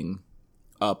shooting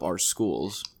up our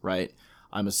schools, right?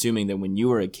 I'm assuming that when you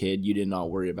were a kid, you did not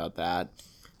worry about that.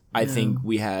 I think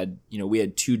we had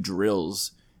 2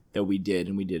 drills that we did,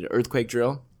 and we did an earthquake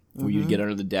drill where you'd get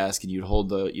under the desk and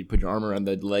you'd put your arm around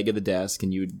the leg of the desk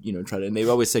and you'd try to, and they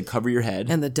always said cover your head.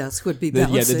 And the desk would be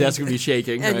bouncing. Yeah, the desk would be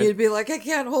shaking. And right? you'd be like, I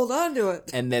can't hold on to it.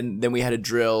 And then we had a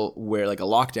drill where like a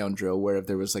lockdown drill where if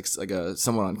there was like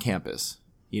someone on campus,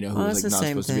 who Well, was that's like the not same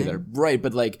supposed to be thing. there, right?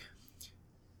 But like,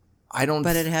 I don't.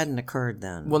 But it hadn't occurred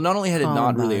then. Well, not only had it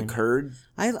not really Columbine. occurred.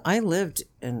 I lived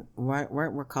in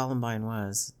where Columbine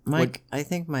was. I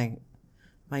think my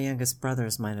youngest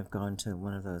brothers might have gone to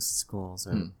one of those schools.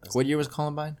 Or What year was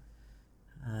Columbine?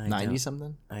 I 90 don't-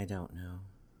 something. I don't know.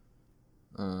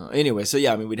 Anyway, so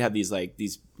yeah, I mean, we'd have these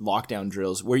lockdown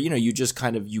drills where you just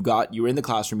kind of you were in the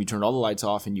classroom, you turned all the lights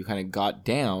off, and you kind of got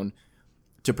down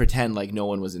to pretend like no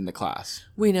one was in the class.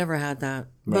 We never had that,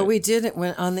 Right. but we did it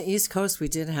when on the East Coast. We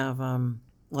did have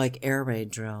like air raid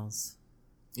drills.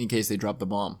 In case they dropped the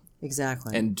bomb.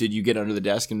 Exactly. And did you get under the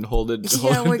desk and hold it?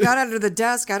 yeah, we got under the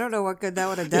desk. I don't know what good that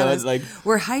would have done. Yeah, it's like-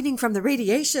 we're hiding from the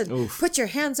radiation. Oof. Put your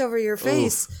hands over your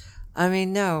face. I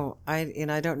mean, no, I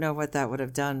don't know what that would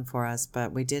have done for us,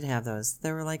 but we did have those.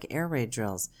 They were like air raid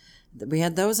drills. We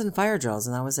had those and fire drills,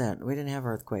 and that was it. We didn't have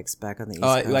earthquakes back on the East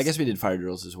Coast. I guess we did fire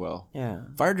drills as well. Yeah,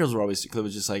 Fire drills were always, 'cause it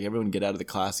was just like everyone get out of the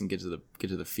class and get to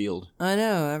the field. I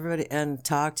know everybody, and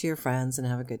talk to your friends and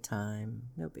have a good time.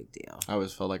 No big deal. I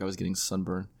always felt like I was getting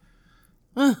sunburn.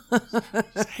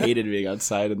 Hated being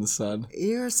outside in the sun.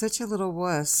 You're such a little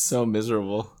wuss. So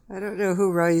miserable. I don't know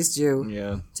who raised you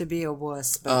Yeah. to be a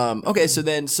wuss. But Okay,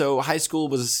 so high school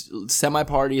was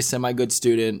semi-party, semi-good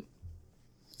student,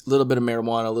 a little bit of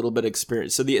marijuana, a little bit of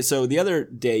experience. So the other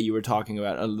day you were talking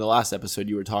about, the last episode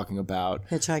you were talking about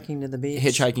hitchhiking to the beach.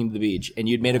 hitchhiking to the beach, and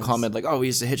you'd made a comment like, oh, we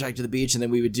used to hitchhike to the beach, and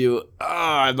then we would do,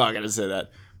 I'm not going to say that.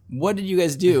 What did you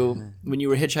guys do when you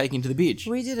were hitchhiking to the beach?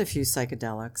 We did a few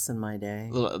psychedelics in my day.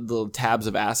 Little tabs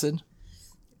of acid,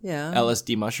 Yeah.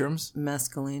 LSD mushrooms.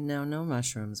 Mescaline. No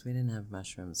mushrooms. We didn't have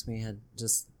mushrooms.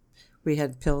 We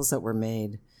had pills that were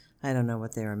made. I don't know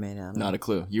what they were made out of. Not a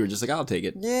clue. You were just like, I'll take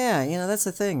it. Yeah, that's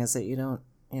the thing is that you don't,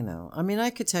 I mean, I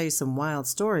could tell you some wild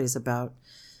stories about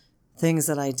things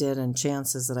that I did and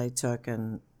chances that I took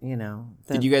and,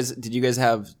 that, Did you guys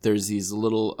have, there's these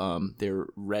little, they're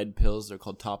red pills. They're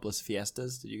called topless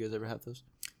fiestas. Did you guys ever have those?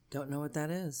 don't know what that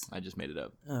is. I just made it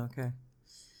up. Oh, okay.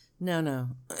 No.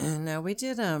 We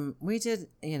did,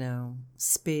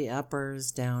 speed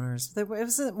uppers, downers.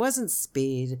 It wasn't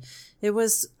speed. It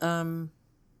was, I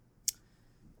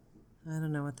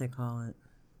don't know what they call it.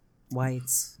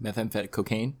 Whites.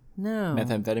 Cocaine? No.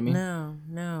 Methamphetamine?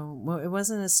 No. Well, it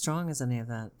wasn't as strong as any of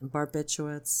that.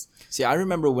 Barbiturates. See, I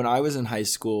remember when I was in high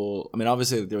school, I mean,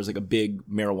 obviously there was like a big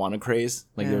marijuana craze.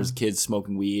 Like there was kids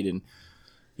smoking weed and,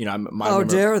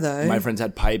 dare they? My friends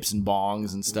had pipes and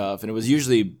bongs and stuff. And it was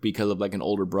usually because of like an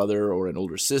older brother or an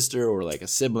older sister or like a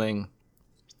sibling.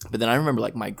 But then I remember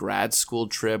like my grad school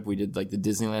trip, we did like the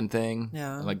Disneyland thing.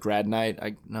 Yeah. Like grad night.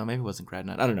 Maybe it wasn't grad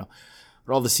night. I don't know.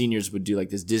 But all the seniors would do like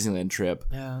this Disneyland trip.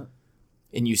 Yeah.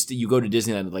 And you go to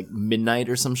Disneyland at like midnight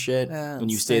or some shit, and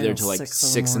you stay there till like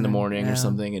 6 in the morning or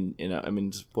something. And I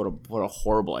mean, just what a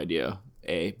horrible idea.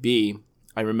 A. B.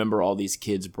 I remember all these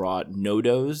kids brought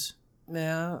NoDoz.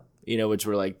 Yeah. Which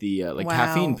were like the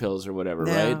caffeine pills or whatever,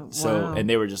 right? So and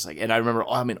they were just like, and I remember,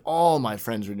 all my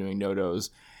friends were doing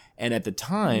NoDoz, and at the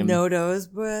time,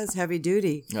 NoDoz was heavy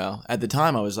duty. Well, at the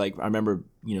time, I was like, I remember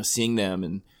seeing them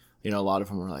and. A lot of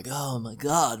them were like, "Oh my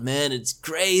god, man, it's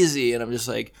crazy," and I'm just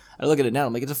like, I look at it now,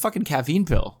 I'm like, it's a fucking caffeine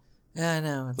pill. Yeah, I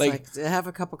know. It's like have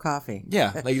a cup of coffee.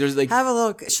 Yeah, like there's like have a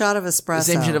little shot of espresso.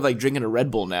 The same shit of like drinking a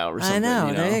Red Bull now or something. I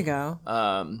know. There you go.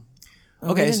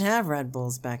 Okay. We didn't have Red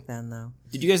Bulls back then, though.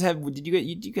 Did you guys have?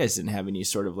 You guys didn't have any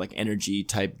sort of like energy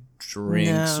type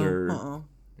drinks or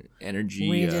energy?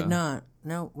 We did not.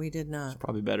 No, we did not. It's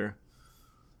probably better.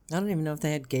 I don't even know if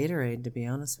they had Gatorade, to be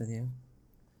honest with you.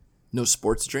 No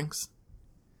sports drinks?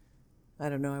 I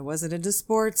don't know. I wasn't into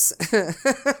sports.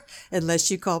 Unless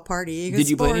you call partying. Did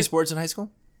you play any sports in high school?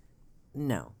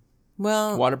 No.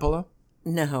 Well. Water polo?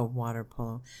 No, water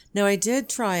polo. No, I did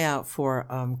try out for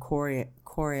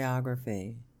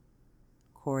choreography.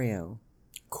 Choreo.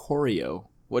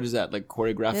 What is that? Like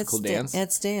choreographical dance?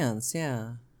 It's dance,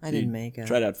 yeah. I didn't make it.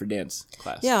 Tried out for dance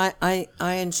class. Yeah, I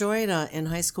enjoyed in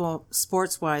high school,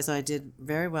 sports-wise, I did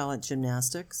very well at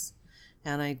gymnastics.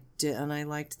 And I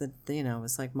liked the it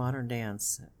was like modern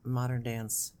dance.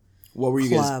 What were you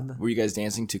club. guys? Were you guys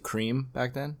dancing to Cream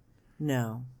back then?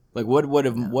 No. Like what would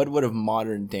have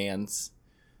modern dance?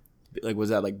 Like was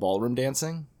that like ballroom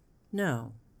dancing?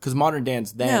 No. Because modern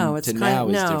dance then is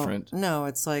different. No,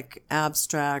 it's like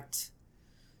abstract.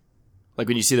 Like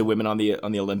when you see the women on the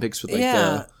Olympics with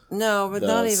like but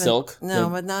not even silk.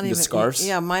 But not even the scarves.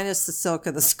 Yeah, minus the silk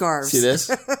of the scarves. See this?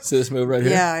 See this move right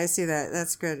here? Yeah, I see that.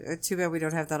 That's good. Too bad we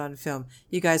don't have that on film.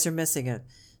 You guys are missing it.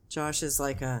 Josh is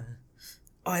like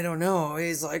I don't know.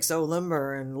 He's like so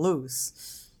limber and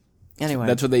loose. Anyway,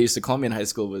 that's what they used to call me in high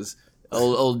school. Was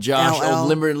old Josh, LL. old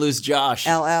limber and loose Josh.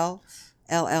 LL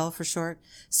for short.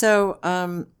 So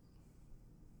so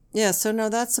no,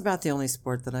 that's about the only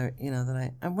sport that I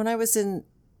when I was in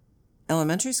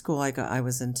elementary school, I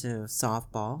was into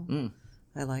softball.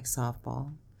 I like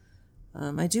softball.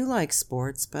 I do like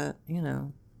sports, but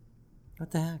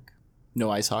what the heck?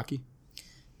 No ice hockey?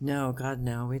 No, God,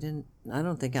 no. We didn't. I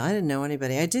didn't know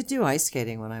anybody. I did do ice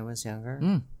skating when I was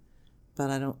younger, but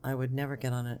I would never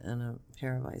get on a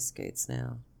pair of ice skates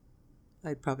now.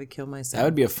 I'd probably kill myself. That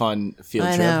would be a fun field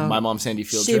trip. Know. My mom's Sandy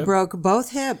field trip. She broke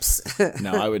both hips.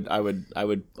 No, I would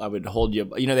hold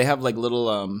you. They have like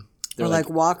little They're like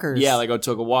walkers. Yeah, like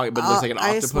took a walk, but it looks like an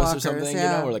octopus walkers, or something,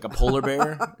 yeah. or like a polar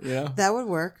bear. That would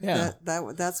work. Yeah,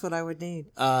 that's what I would need.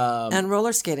 And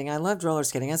roller skating. I loved roller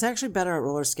skating. I was actually better at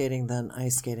roller skating than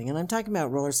ice skating. And I'm talking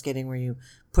about roller skating where you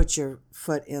put your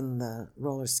foot in the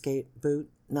roller skate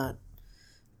boot, not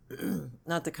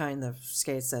the kind of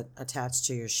skates that attach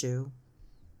to your shoe.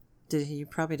 You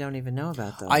probably don't even know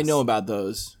about those. I know about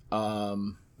those.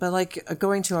 But like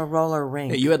going to a roller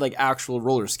rink. Yeah, you had like actual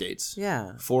roller skates.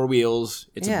 Yeah. 4 wheels.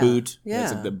 It's a boot. Yeah.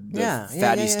 It's like the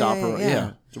fatty stopper.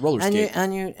 Yeah. It's a roller skate.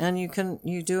 And you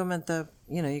do them at the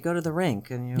you go to the rink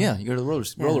and you go to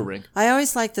the roller rink. I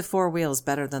always liked the 4 wheels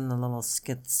better than the little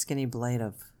skinny blade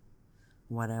of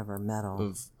whatever metal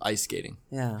of ice skating.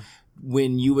 Yeah.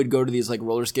 When you would go to these like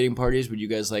roller skating parties, would you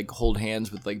guys like hold hands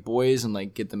with like boys and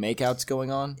like get the makeouts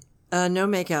going on? No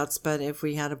makeouts, but if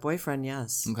we had a boyfriend,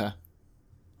 yes. Okay.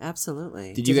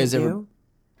 Absolutely. Did you guys ever?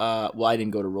 Well, I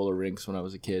didn't go to roller rinks when I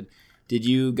was a kid. Did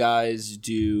you guys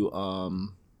do?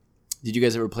 Did you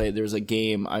guys ever play? There was a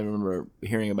game I remember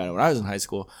hearing about it when I was in high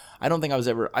school. I don't think I was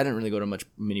ever. I didn't really go to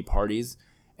many parties,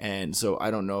 and so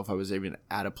I don't know if I was even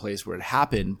at a place where it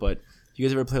happened. But you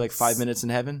guys ever play like 5 Minutes in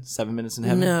Heaven, 7 Minutes in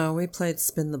Heaven? No, we played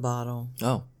Spin the Bottle.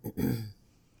 Oh.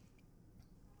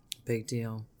 Big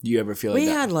deal. Do you ever feel like we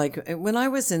that? had like when I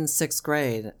was in 6th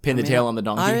grade. Pin the tail on the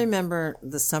donkey? I remember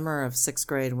the summer of 6th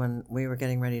grade when we were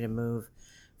getting ready to move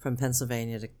from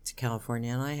Pennsylvania to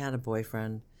California, and I had a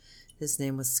boyfriend. His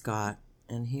name was Scott,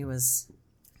 and he was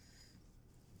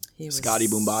Scotty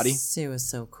Boombody? He was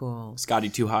so cool. Scotty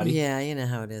Too Hottie? Yeah, you know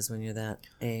how it is when you're that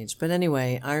age. But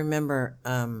anyway, I remember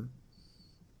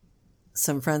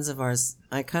some friends of ours,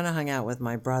 I kind of hung out with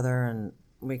my brother, and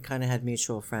we kind of had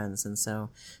mutual friends. And so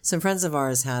some friends of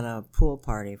ours had a pool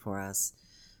party for us,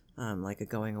 like a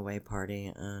going away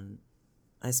party. And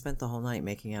I spent the whole night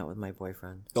making out with my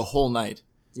boyfriend. The whole night?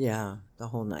 Yeah, the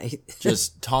whole night.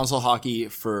 Just tonsil hockey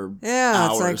for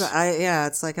hours.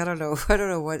 It's like I don't know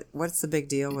what's the big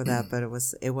deal with that, but it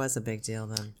was a big deal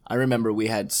then. I remember we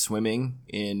had swimming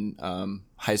in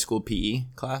high school PE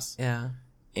class. Yeah.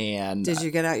 And did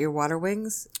you get out your water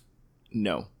wings?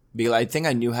 No, because I think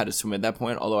I knew how to swim at that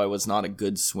point, although I was not a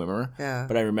good swimmer. Yeah.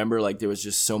 But I remember like there was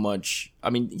just so much. I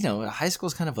mean, high school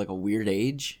is kind of like a weird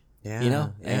age. Yeah. Yeah.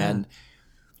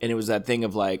 And it was that thing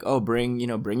of like, oh, bring your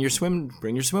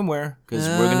swimwear because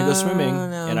we're gonna go swimming.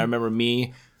 No. And I remember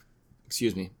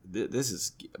excuse me, this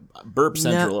is burp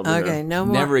central over here. Okay, no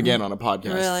more. Never again on a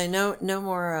podcast. Really, no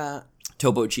more.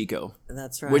 Topo Chico.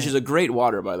 That's right. Which is a great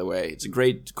water, by the way. It's a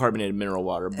great carbonated mineral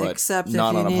water, but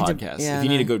not on a podcast. If you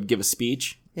need to go give a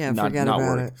speech, forget about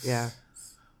work. It. Yeah.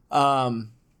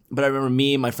 But I remember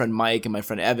me, my friend Mike, and my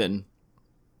friend Evan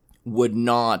would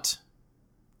not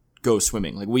go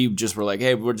swimming. Like we just were like,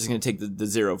 hey, we're just gonna take the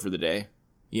zero for the day,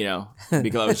 because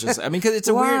I was just, because it's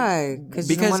a weird. Why? Because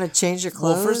you don't want to change your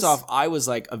clothes. Well, first off, I was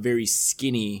like a very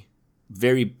skinny,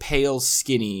 very pale,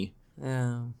 skinny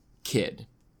kid.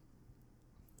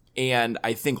 And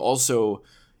I think also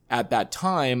at that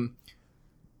time,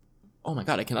 oh my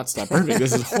God, I cannot stop burping.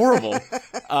 This is horrible.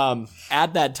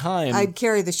 At that time, I'd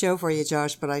carry the show for you,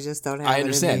 Josh, but I just don't have it. I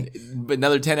understand. But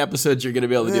another 10 episodes, you're going to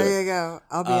be able to do it. There you go.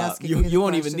 I'll be asking you. You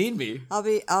won't even need me.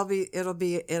 It'll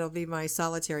be my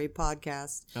solitary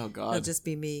podcast. Oh God. It'll just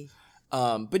be me.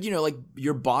 But like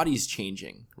your body's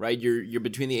changing, right? You're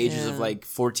between the ages of like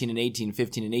 14 and 18,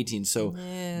 15 and 18. So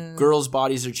girls'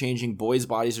 bodies are changing, boys'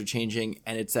 bodies are changing,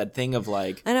 and it's that thing of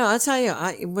like, I know, I'll tell you,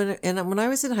 when I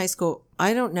was in high school,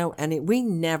 I don't know we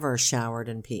never showered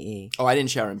in PE. Oh, I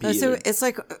didn't shower in PE. So it's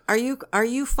like, are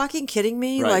you fucking kidding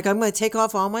me? Right. Like I'm going to take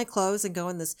off all my clothes and go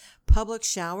in this public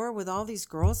shower with all these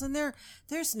girls in there?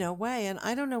 There's no way. And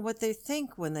I don't know what they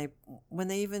think when they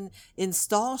even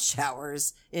install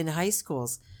showers in high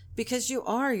schools, because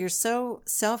you're so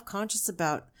self-conscious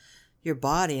about your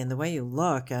body and the way you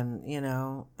look, and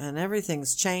and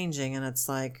everything's changing, and it's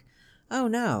like, oh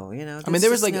no, I mean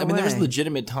there was there was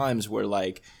legitimate times where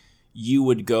like you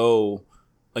would go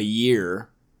a year,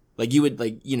 like you would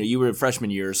you were a freshman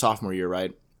year or sophomore year,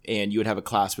 right? And you would have a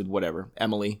class with whatever,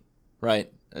 Emily,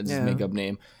 right? That's a make-up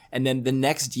name. And then the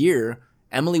next year,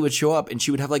 Emily would show up and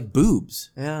she would have like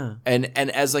boobs. Yeah. And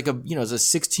as like a as a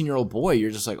 16-year-old boy,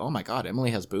 you're just like, oh my God,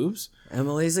 Emily has boobs?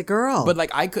 Emily's a girl. But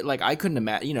I couldn't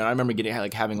imagine, I remember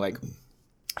having like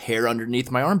hair underneath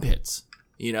my armpits,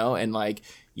 and like,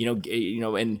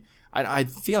 and I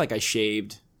feel like I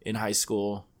shaved in high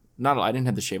school. I didn't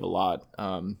have to shave a lot.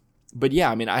 But yeah,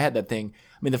 I mean, I had that thing.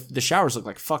 I mean, the showers looked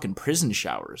like fucking prison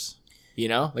showers.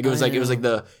 Like it was like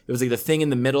the thing in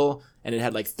the middle, and it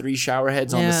had like 3 shower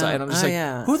heads on the side. And I'm just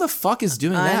who the fuck is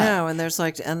doing that? I know. And there's no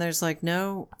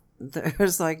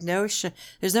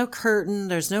curtain.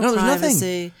 There's no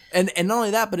privacy. There's and not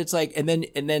only that, but it's like, and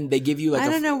then they give you like, I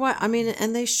don't know what, I mean,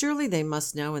 and they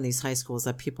must know in these high schools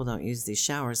that people don't use these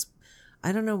showers.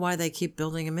 I don't know why they keep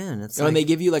building them in. It's and they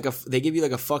give you like a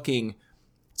fucking,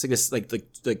 it's like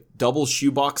this like double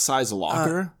shoebox size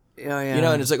locker. Oh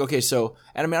yeah. And it's like, okay, so,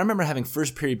 and I mean, I remember having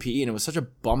first period PE, and it was such a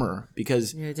bummer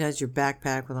because you had your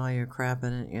backpack with all your crap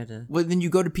in it. You had to. Well, then you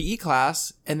go to PE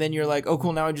class, and then you're like, oh,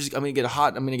 cool, now I'm gonna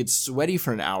get sweaty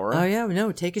for an hour. Oh yeah,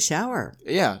 no, take a shower.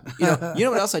 Yeah, you know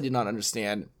what else I did not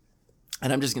understand,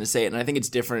 and I'm just gonna say it, and I think it's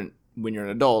different when you're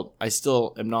an adult. I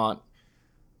still am not.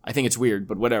 I think it's weird,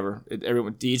 but whatever.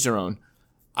 Everyone to each their own.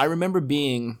 I remember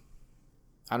being,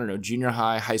 I don't know, junior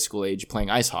high school age,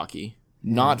 playing ice hockey.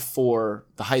 Not for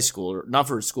the high school, not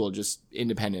for school, just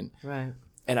independent. Right.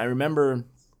 And I remember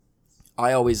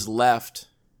I always left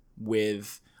the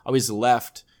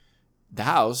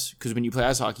house, because when you play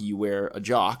ice hockey, you wear a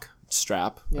jock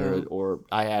strap, or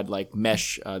I had like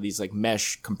these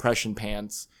mesh compression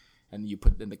pants, and you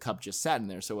put, and the cup just sat in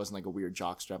there, so it wasn't like a weird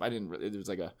jock strap. It was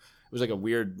like a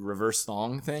weird reverse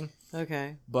thong thing.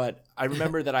 Okay. But I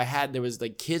remember that there was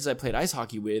like kids I played ice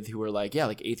hockey with who were like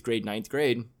 8th grade, 9th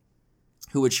grade,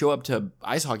 who would show up to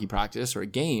ice hockey practice or a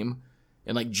game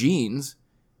in like jeans,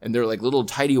 and they're like little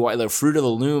tidy white, like Fruit of the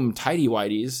Loom tidy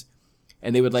whities,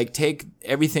 and they would like take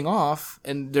everything off,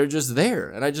 and they're just there.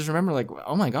 And I just remember like,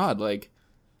 oh my God, like.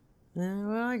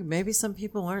 Well, maybe some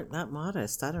people aren't that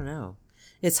modest. I don't know.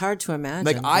 It's hard to imagine.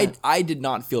 Like but- I did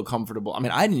not feel comfortable. I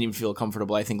mean, I didn't even feel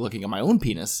comfortable, I think, looking at my own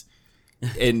penis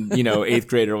in, 8th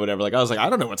grade or whatever. Like I was like, I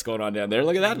don't know what's going on down there.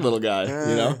 Look at that little guy,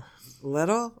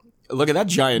 Little? Look at that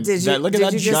giant look at did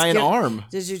that you just giant give- arm.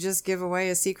 Did you just give away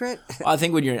a secret? I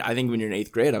think when you're in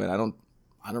 8th grade, I mean, I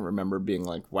don't remember being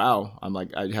like, wow, I'm like,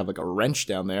 I have like a wrench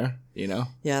down there,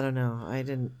 Yeah, I don't know. I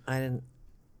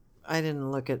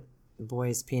didn't look at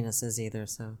boys' penises either,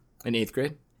 so in 8th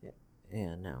grade.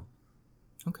 yeah, no.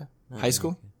 Okay. Not High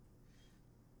school?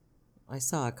 I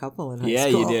saw a couple in high Yeah,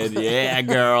 school. you did. Yeah,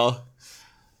 girl.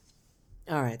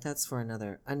 All right, that's for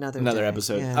another Another day.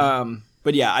 episode. Yeah.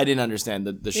 But yeah, I didn't understand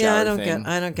the shower Yeah,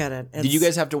 I don't get it. Did you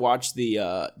guys have to watch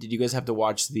the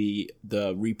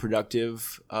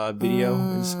reproductive video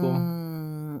in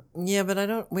school? Yeah,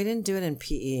 but we didn't do it in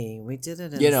PE. We did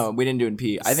it in We didn't do it in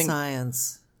PE. I think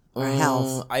science or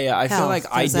health. I feel like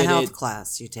I There's did a health it.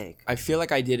 class you take. I feel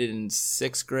like I did it in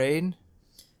 6th grade,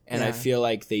 and I Yeah. feel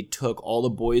like they took all the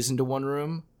boys into one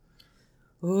room.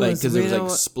 Ooh, Like so because we it was like don't-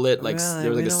 split, like really, there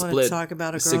was we like a don't wanna split talk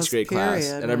about a 6th girl's grade class,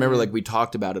 period, and I remember or- like we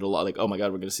talked about it a lot. Like, oh my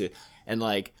god, we're gonna see it, and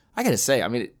like I gotta say, I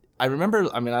mean, I remember.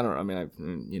 I mean, I don't. I mean,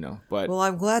 but Well,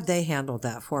 I'm glad they handled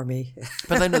that for me.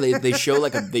 but then they show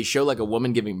like a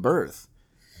woman giving birth.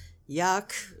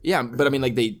 Yuck. Yeah, but I mean,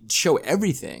 like they show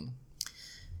everything.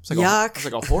 It's like Yuck. It's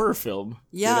like a horror film.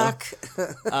 you know?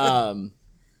 Yuck.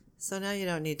 So now you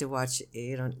don't need to watch.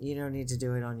 You don't need to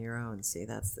do it on your own. See,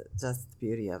 that's the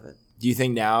beauty of it. Do you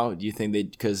think they,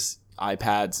 because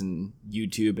iPads and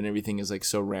YouTube and everything is like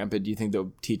so rampant, do you think the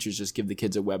teachers just give the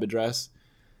kids a web address?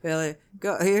 Really?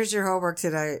 Go. Here's your homework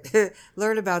tonight.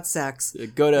 Learn about sex.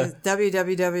 Go to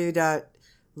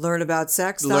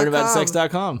www.learnaboutsex.com.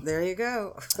 learnaboutsex.com. There you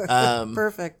go.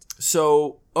 Perfect.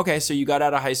 So, okay, so you got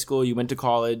out of high school, you went to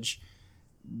college.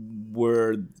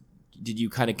 Did you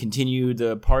kind of continue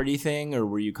the party thing, or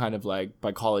were you kind of like,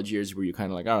 by college years, were you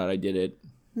kind of like, all right, I did it?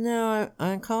 No,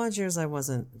 in college years, I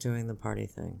wasn't doing the party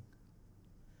thing.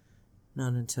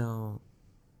 Not until...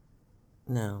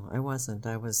 No, I wasn't.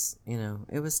 I was,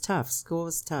 it was tough. School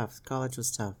was tough. College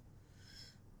was tough.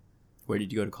 Where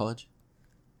did you go to college?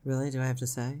 Really? Do I have to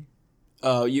say?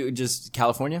 Oh, you just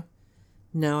California?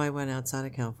 No, I went outside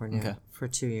of California Okay. for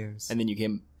 2 years. And then you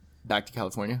came back to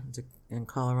California? In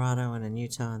Colorado and in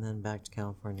Utah, and then back to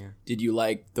California. Did you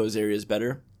like those areas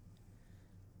better?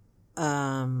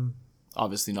 Um...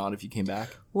 Obviously not if you came back.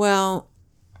 Well,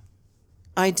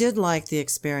 I did like the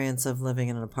experience of living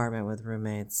in an apartment with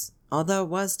roommates, although it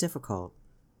was difficult,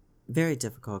 very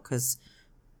difficult, because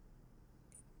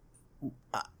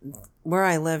where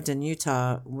I lived in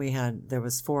Utah, there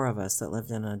was 4 of us that lived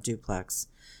in a duplex,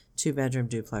 2-bedroom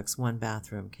duplex, 1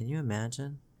 bathroom. Can you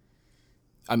imagine?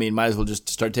 I mean, might as well just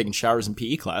start taking showers in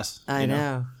PE class. I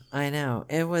know.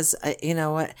 It was, you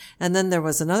know what? And then there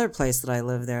was another place that I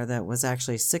lived there that was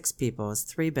actually 6 people. It was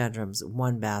 3 bedrooms,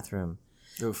 1 bathroom.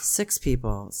 Oof. 6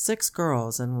 people, 6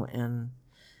 girls.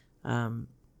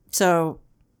 So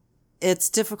it's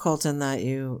difficult in that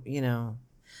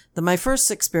my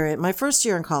first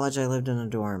year in college, I lived in a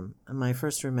dorm. And my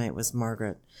first roommate was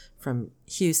Margaret from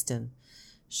Houston.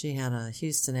 She had a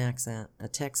Houston accent, a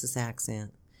Texas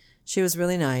accent. She was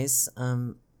really nice.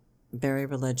 Very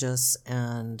religious,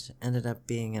 and ended up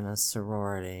being in a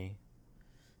sorority.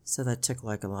 So that took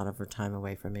like a lot of her time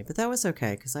away from me. But that was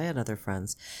okay because I had other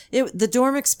friends. The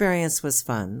dorm experience was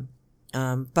fun.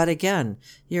 But again,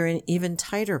 you're in even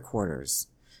tighter quarters.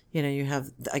 You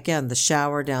have, again, the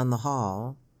shower down the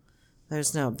hall.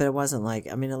 But it wasn't like,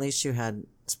 at least you had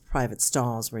private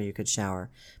stalls where you could shower.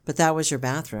 But that was your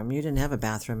bathroom. You didn't have a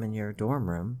bathroom in your dorm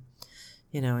room.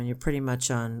 And you're pretty much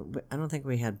on, I don't think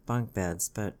we had bunk beds,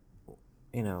 but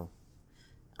the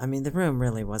room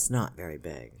really was not very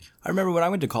big. I remember when I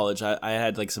went to college, I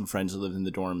had like some friends who lived in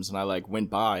the dorms, and I like went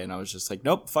by and I was just like,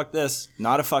 nope, fuck this.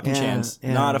 Not a fucking chance.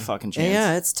 Yeah. Not a fucking chance.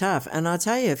 Yeah, it's tough. And I'll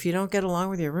tell you, if you don't get along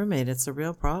with your roommate, it's a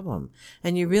real problem.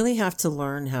 And you really have to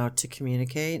learn how to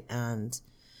communicate and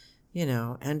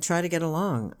try to get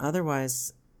along.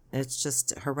 Otherwise, it's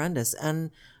just horrendous.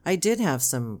 And I did have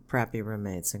some crappy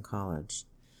roommates in college.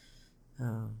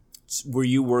 Were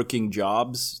you working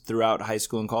jobs throughout high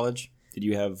school and college? Did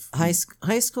you have high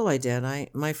school? I did.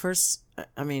 My first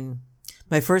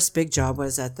big job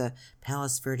was at the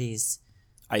Palos Verdes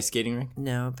ice skating rink?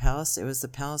 No, Palace. It was the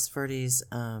Palos Verdes.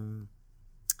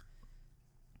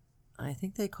 I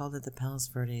think they called it the Palos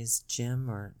Verdes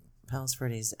Gym or Palos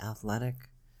Verdes Athletic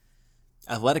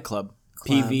Club.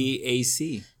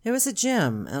 PVAC. It was a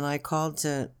gym, and I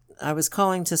was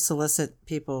calling to solicit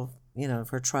people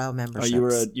for trial Oh, memberships.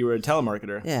 you were a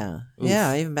telemarketer. Yeah. Oof.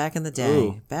 Yeah, even back in the day.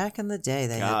 Ooh. Back in the day,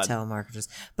 they God. had telemarketers.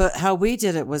 But how we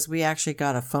did it was we actually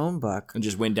got a phone book And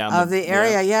just went down of the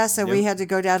area. Yeah, so we Yep. had to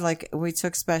go down, like, we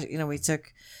took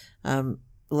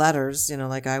letters,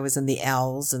 like I was in the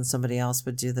L's and somebody else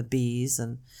would do the B's,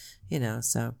 and,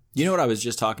 so. You know what I was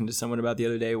just talking to someone about the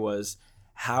other day was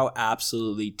how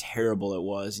absolutely terrible it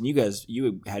was. And you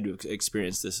had to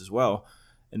experience this as well.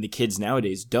 And the kids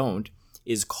nowadays don't,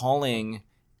 is calling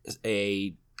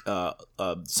someone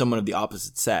of the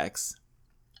opposite sex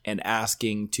and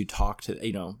asking to talk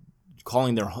to,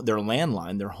 calling their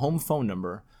landline, their home phone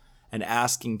number, and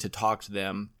asking to talk to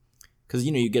them. Because,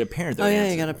 you get a parent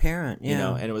that you got a parent,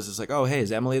 yeah. and it was just like, oh, hey,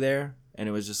 is Emily there? And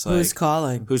it was just like, Who's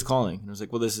calling? Who's calling? And it was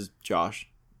like, well, this is Josh.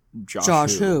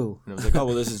 Josh who? And it was like, oh,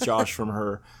 well, this is Josh from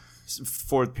her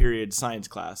fourth period science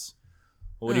class.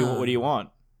 Well, what do you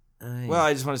want? Well,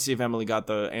 I just want to see if Emily got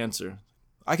the answer.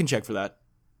 I can check for that.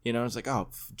 It's like, oh,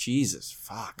 Jesus,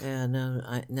 fuck. Yeah,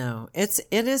 no. It's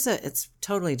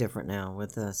totally different now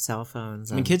with the cell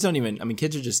phones. Kids are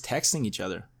just texting each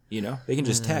other. They can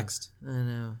just text. I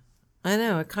know. I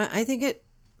don't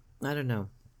know.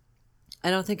 I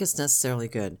don't think it's necessarily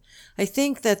good. I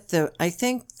think that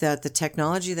the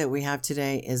technology that we have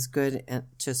today is good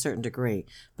to a certain degree,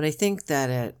 but I think that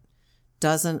it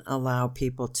doesn't allow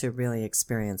people to really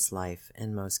experience life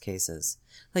in most cases.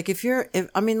 Like I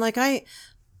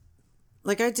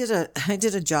did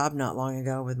a job not long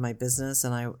ago with my business,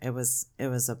 and it was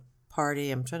a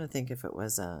party. I'm trying to think if it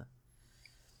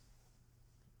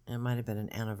might have been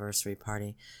an anniversary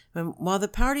party. And while the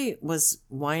party was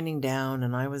winding down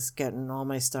and I was getting all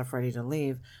my stuff ready to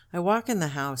leave, I walk in the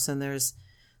house and there's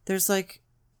like,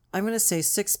 I'm going to say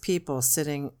 6 people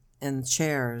sitting in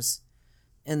chairs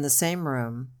in the same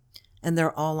room, and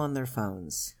they're all on their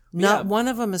phones. Not one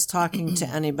of them is talking to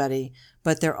anybody,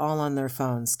 but they're all on their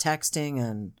phones, texting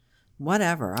and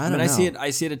whatever. I don't know.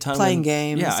 I see it a ton. Playing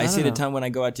games. Yeah, I see it a ton when I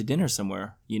go out to dinner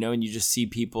somewhere, and you just see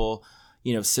people,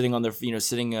 sitting on their,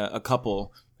 sitting a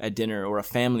couple at dinner or a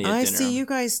family at dinner. I see you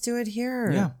guys do it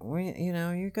here. Yeah.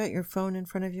 You got your phone in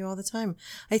front of you all the time.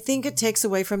 I think it takes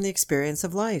away from the experience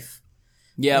of life.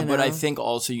 Yeah, but I think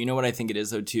also, what I think it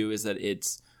is though too, is that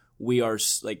we are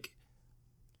like,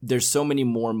 there's so many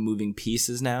more moving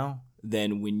pieces now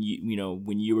than when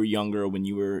you were younger, when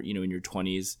you were, in your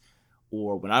 20s,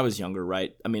 or when I was younger,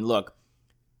 right? I mean, look,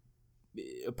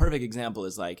 a perfect example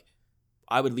is like,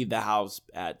 I would leave the house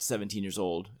at 17 years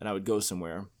old and I would go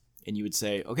somewhere and you would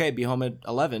say, okay, be home at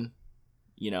 11,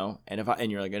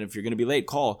 and you're like, and if you're going to be late,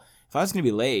 call. If I was going to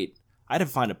be late, I had to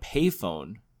find a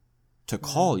payphone to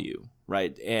call you,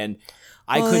 right? And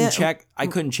I couldn't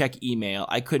check email.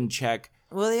 I couldn't check.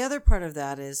 Well, the other part of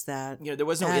that is that there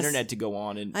was no internet to go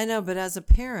on. And I know, but as a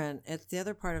parent, the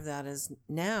other part of that is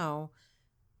now,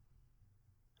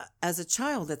 as a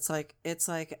child, it's like,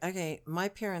 okay, my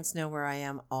parents know where I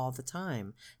am all the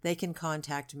time. They can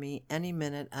contact me any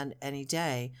minute and any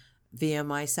day via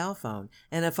my cell phone.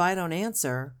 And if I don't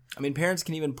answer, parents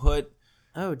can even put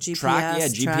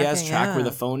GPS track where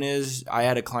the phone is. I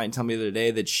had a client tell me the other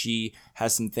day that she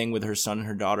has something with her son and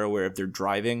her daughter where if they're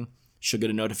driving, she'll get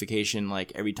a notification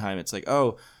like every time. It's like,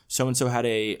 oh, so and so had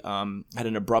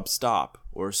an abrupt stop,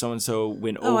 or so and so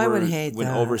went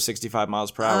over 65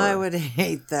 miles per hour. I would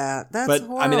hate that. That's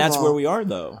horrible. That's where we are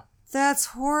though. That's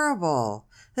horrible.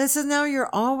 So now you're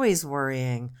always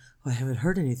worrying. Well, I haven't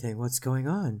heard anything. What's going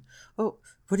on? Oh,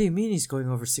 what do you mean he's going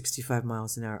over 65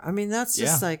 miles an hour? That's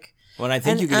just like. Well, I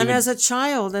think as a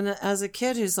child and as a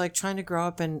kid who's like trying to grow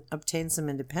up and obtain some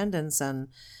independence and,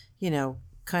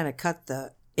 kind of cut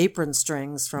the apron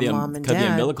strings from mom and dad. Cut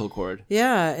the umbilical cord.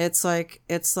 Yeah, it's like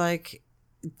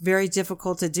very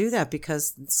difficult to do that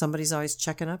because somebody's always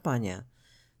checking up on you.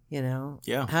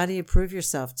 Yeah. How do you prove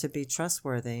yourself to be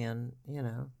trustworthy? And I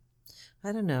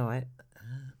don't know. I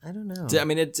don't know.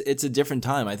 It's a different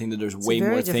time. I think that there's way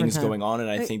more things going on,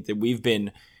 and I think that we've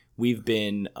been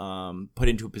put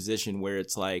into a position where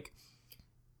it's like,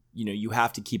 you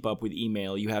have to keep up with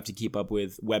email, you have to keep up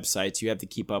with websites, you have to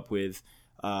keep up with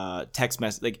text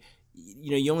message. Like,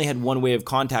 you only had one way of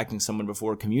contacting someone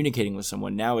before, communicating with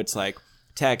someone. Now it's like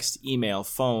text, email,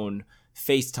 phone,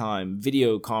 FaceTime,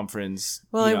 video conference.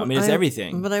 Well, it's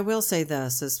everything. But I will say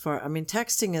this: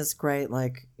 texting is great.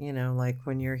 Like like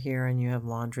when you're here and you have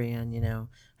laundry, and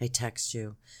I text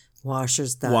you.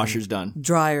 Washer's done.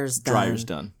 Dryer's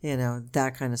done.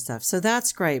 That kind of stuff. So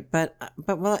that's great. But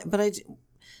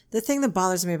the thing that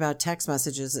bothers me about text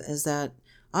messages is that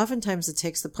oftentimes it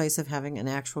takes the place of having an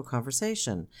actual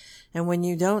conversation. And when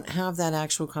you don't have that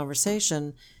actual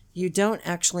conversation, you don't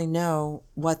actually know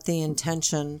what the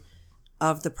intention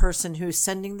of the person who's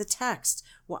sending the text.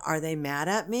 Well, are they mad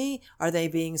at me? Are they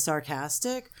being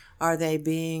sarcastic? Are they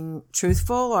being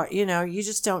truthful? Or, you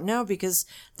just don't know because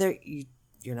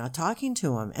you're not talking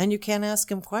to them, and you can't ask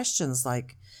them questions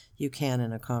like you can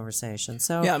in a conversation.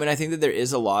 So yeah, I mean, I think that there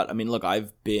is a lot. I mean, look,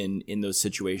 I've been in those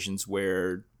situations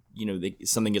where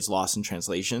something gets lost in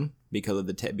translation because of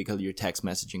because of your text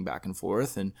messaging back and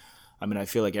forth, and I mean, I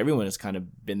feel like everyone has kind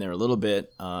of been there a little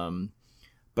bit.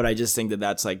 But I just think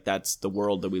that's the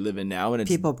world that we live in now, and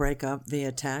it's people break up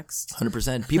via text.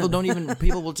 100%.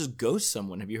 People will just ghost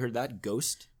someone. Have you heard that?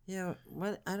 Ghost? Yeah.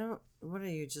 What are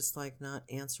you just like not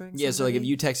answering? Yeah. So like if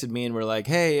you texted me and were like,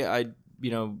 "Hey,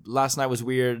 last night was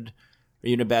weird. Are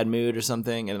you in a bad mood or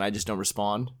something?" And I just don't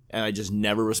respond, and I just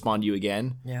never respond to you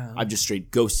again. Yeah. I've just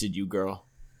straight ghosted you, girl.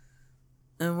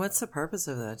 And what's the purpose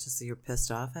of that? Just that you're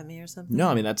pissed off at me or something? No,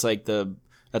 I mean that's like the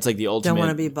ultimate. Don't want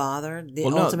to be bothered.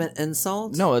 Ultimate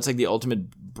insult. No, it's like the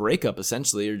ultimate breakup,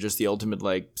 essentially, or just the ultimate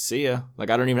like, see ya. Like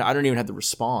I don't even have to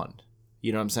respond.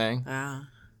 You know what I'm saying?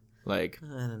 Like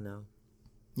I don't know.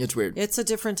 It's weird. It's a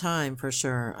different time for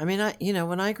sure. I mean,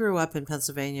 when I grew up in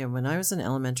Pennsylvania, when I was in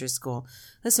elementary school,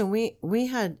 listen, we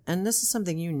had, and this is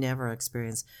something you never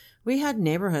experienced. We had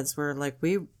neighborhoods where like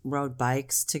we rode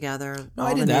bikes together. No,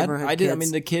 I did that. I did. I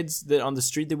mean, the kids that on the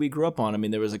street that we grew up on. I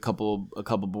mean, there was a couple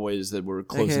boys that were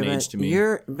close in age to me.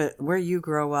 But where you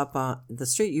grew up on, the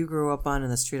street you grew up on,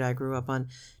 and the street I grew up on,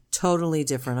 totally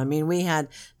different. I mean, we had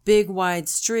big wide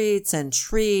streets and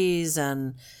trees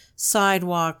and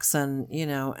sidewalks and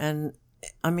and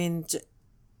I mean,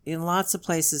 lots of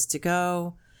places to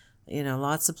go.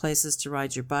 Lots of places to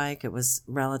ride your bike. It was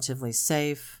relatively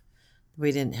safe.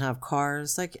 We didn't have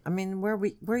cars. Like, I mean,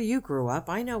 where you grew up,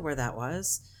 I know where that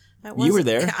was. You were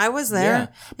there. I was there.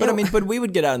 Yeah. But we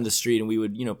would get out in the street and we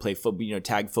would, play football,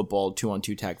 tag football,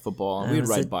 2-on-2 tag football. And we would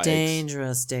ride bikes.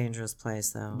 Dangerous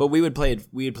place though. But we would play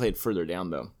it further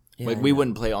down though. Yeah, like we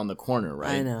wouldn't play on the corner,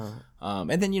 right? I know. And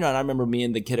then, and I remember me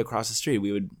and the kid across the street,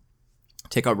 we would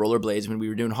take our rollerblades when we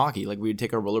were doing hockey. Like we would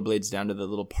take our rollerblades down to the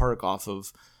little park off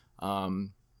of,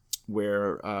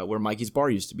 where Mikey's bar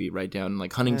used to be, right down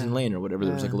like Huntington Lane or whatever.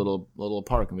 There was like a little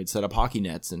park, and we'd set up hockey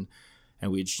nets and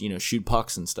we'd shoot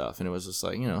pucks and stuff. And it was just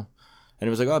like and it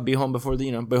was like, oh, be home before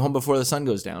the sun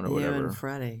goes down or whatever. You and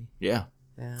Freddie. Yeah.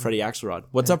 Freddie Axelrod.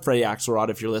 What's up, Freddie Axelrod?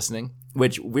 If you're listening,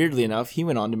 which weirdly enough, he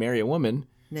went on to marry a woman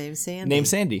named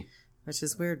Sandy, which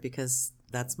is weird because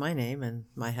that's my name and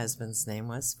my husband's name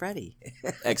was Freddie.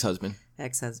 Ex-husband.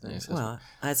 Well,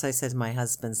 as I said, my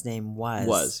husband's name was.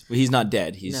 Well, he's not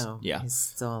dead. He's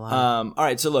still alive. All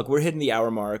right, so look, we're hitting the hour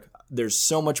mark. There's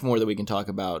so much more that we can talk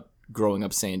about growing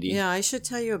up Sandy. Yeah, I should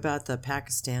tell you about the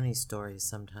Pakistani stories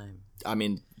sometime. I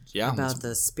mean, yeah. About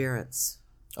the spirits.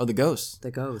 Oh, the ghosts.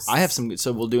 The ghosts. I have some,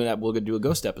 so we'll do that. We'll do a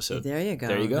ghost episode. There you go.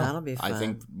 That'll be fun. I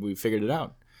think we figured it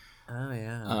out. Oh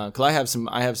yeah. Cause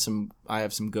I have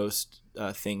some ghost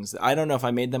things. I don't know if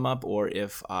I made them up or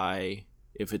if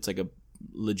it's like a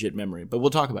legit memory, but we'll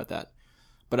talk about that.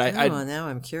 But now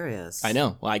I'm curious. I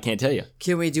know. Well, I can't tell you.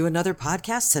 Can we do another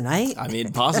podcast tonight? I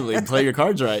mean, possibly. Play your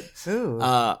cards right. Ooh.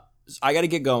 I got to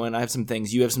get going. I have some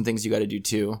things. You have some things you got to do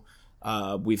too.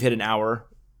 We've hit an hour.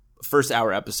 First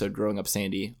hour episode, Growing Up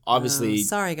Sandy. Obviously.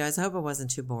 Sorry, guys. I hope it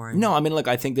wasn't too boring. No, I mean, look,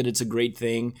 I think that it's a great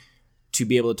thing to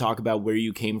be able to talk about where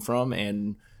you came from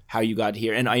and how you got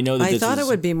here. And I know that I thought it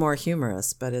would be more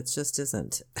humorous, but it just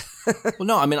isn't. Well,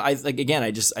 no, I mean, I think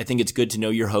it's good to know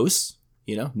your hosts.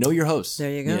 Know your hosts.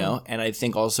 There you go. And I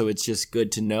think also it's just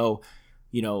good to know,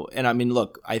 and I mean,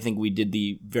 look, I think we did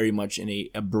the very much in a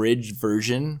abridged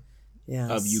version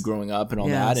of you growing up and all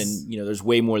that. And, there's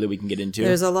way more that we can get into.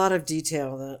 There's a lot of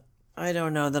detail that I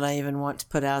don't know that I even want to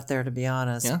put out there, to be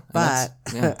honest. Yeah, but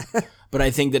but I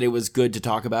think that it was good to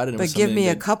talk about it. But give me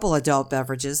a couple adult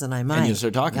beverages and I might. And you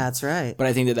start talking. That's right. But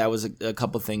I think that was a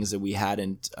couple things that we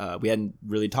hadn't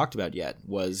really talked about yet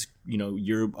was,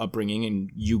 your upbringing and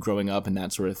you growing up and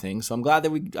that sort of thing. So I'm glad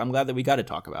that we got to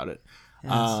talk about it.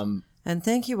 Yes. And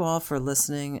thank you all for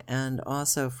listening, and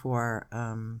also for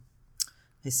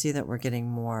I see that we're getting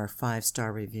more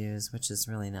 5-star reviews, which is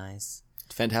really nice.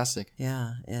 Fantastic.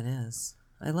 Yeah, it is.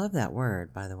 I love that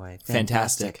word, by the way.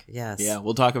 Fantastic. Yes. Yeah,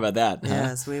 we'll talk about that.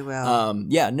 Yes, we will.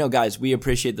 No, guys, we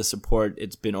appreciate the support.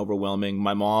 It's been overwhelming.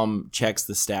 My mom checks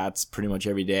the stats pretty much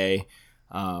every day.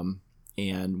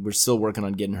 And we're still working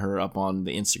on getting her up on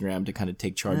the Instagram to kind of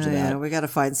take charge of that. Yeah, we got to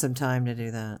find some time to do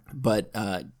that. But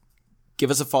give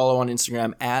us a follow on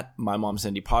Instagram at My Mom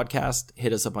Sandy Podcast.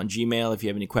 Hit us up on Gmail if you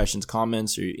have any questions,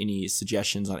 comments, or any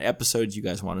suggestions on episodes you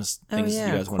guys want us you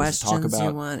guys want us to talk about. Questions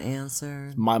you want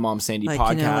answered. My Mom Sandy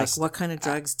Podcast. What kind of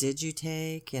drugs did you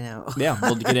take? Yeah,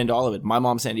 we'll get into all of it. My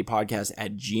Mom Sandy Podcast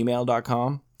at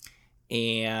gmail.com.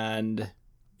 And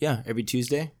yeah, every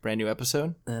Tuesday, brand new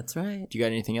episode. That's right. Do you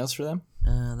got anything else for them?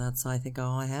 That's, I think,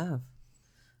 all I have.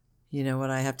 You know what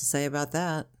I have to say about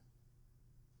that?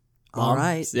 All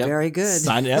right. Yep. Very good.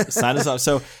 Sign us off.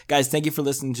 So, guys, thank you for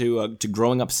listening to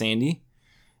Growing Up Sandy.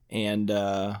 And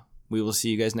we will see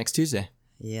you guys next Tuesday.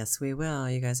 Yes, we will.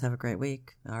 You guys have a great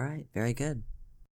week. All right. Very good.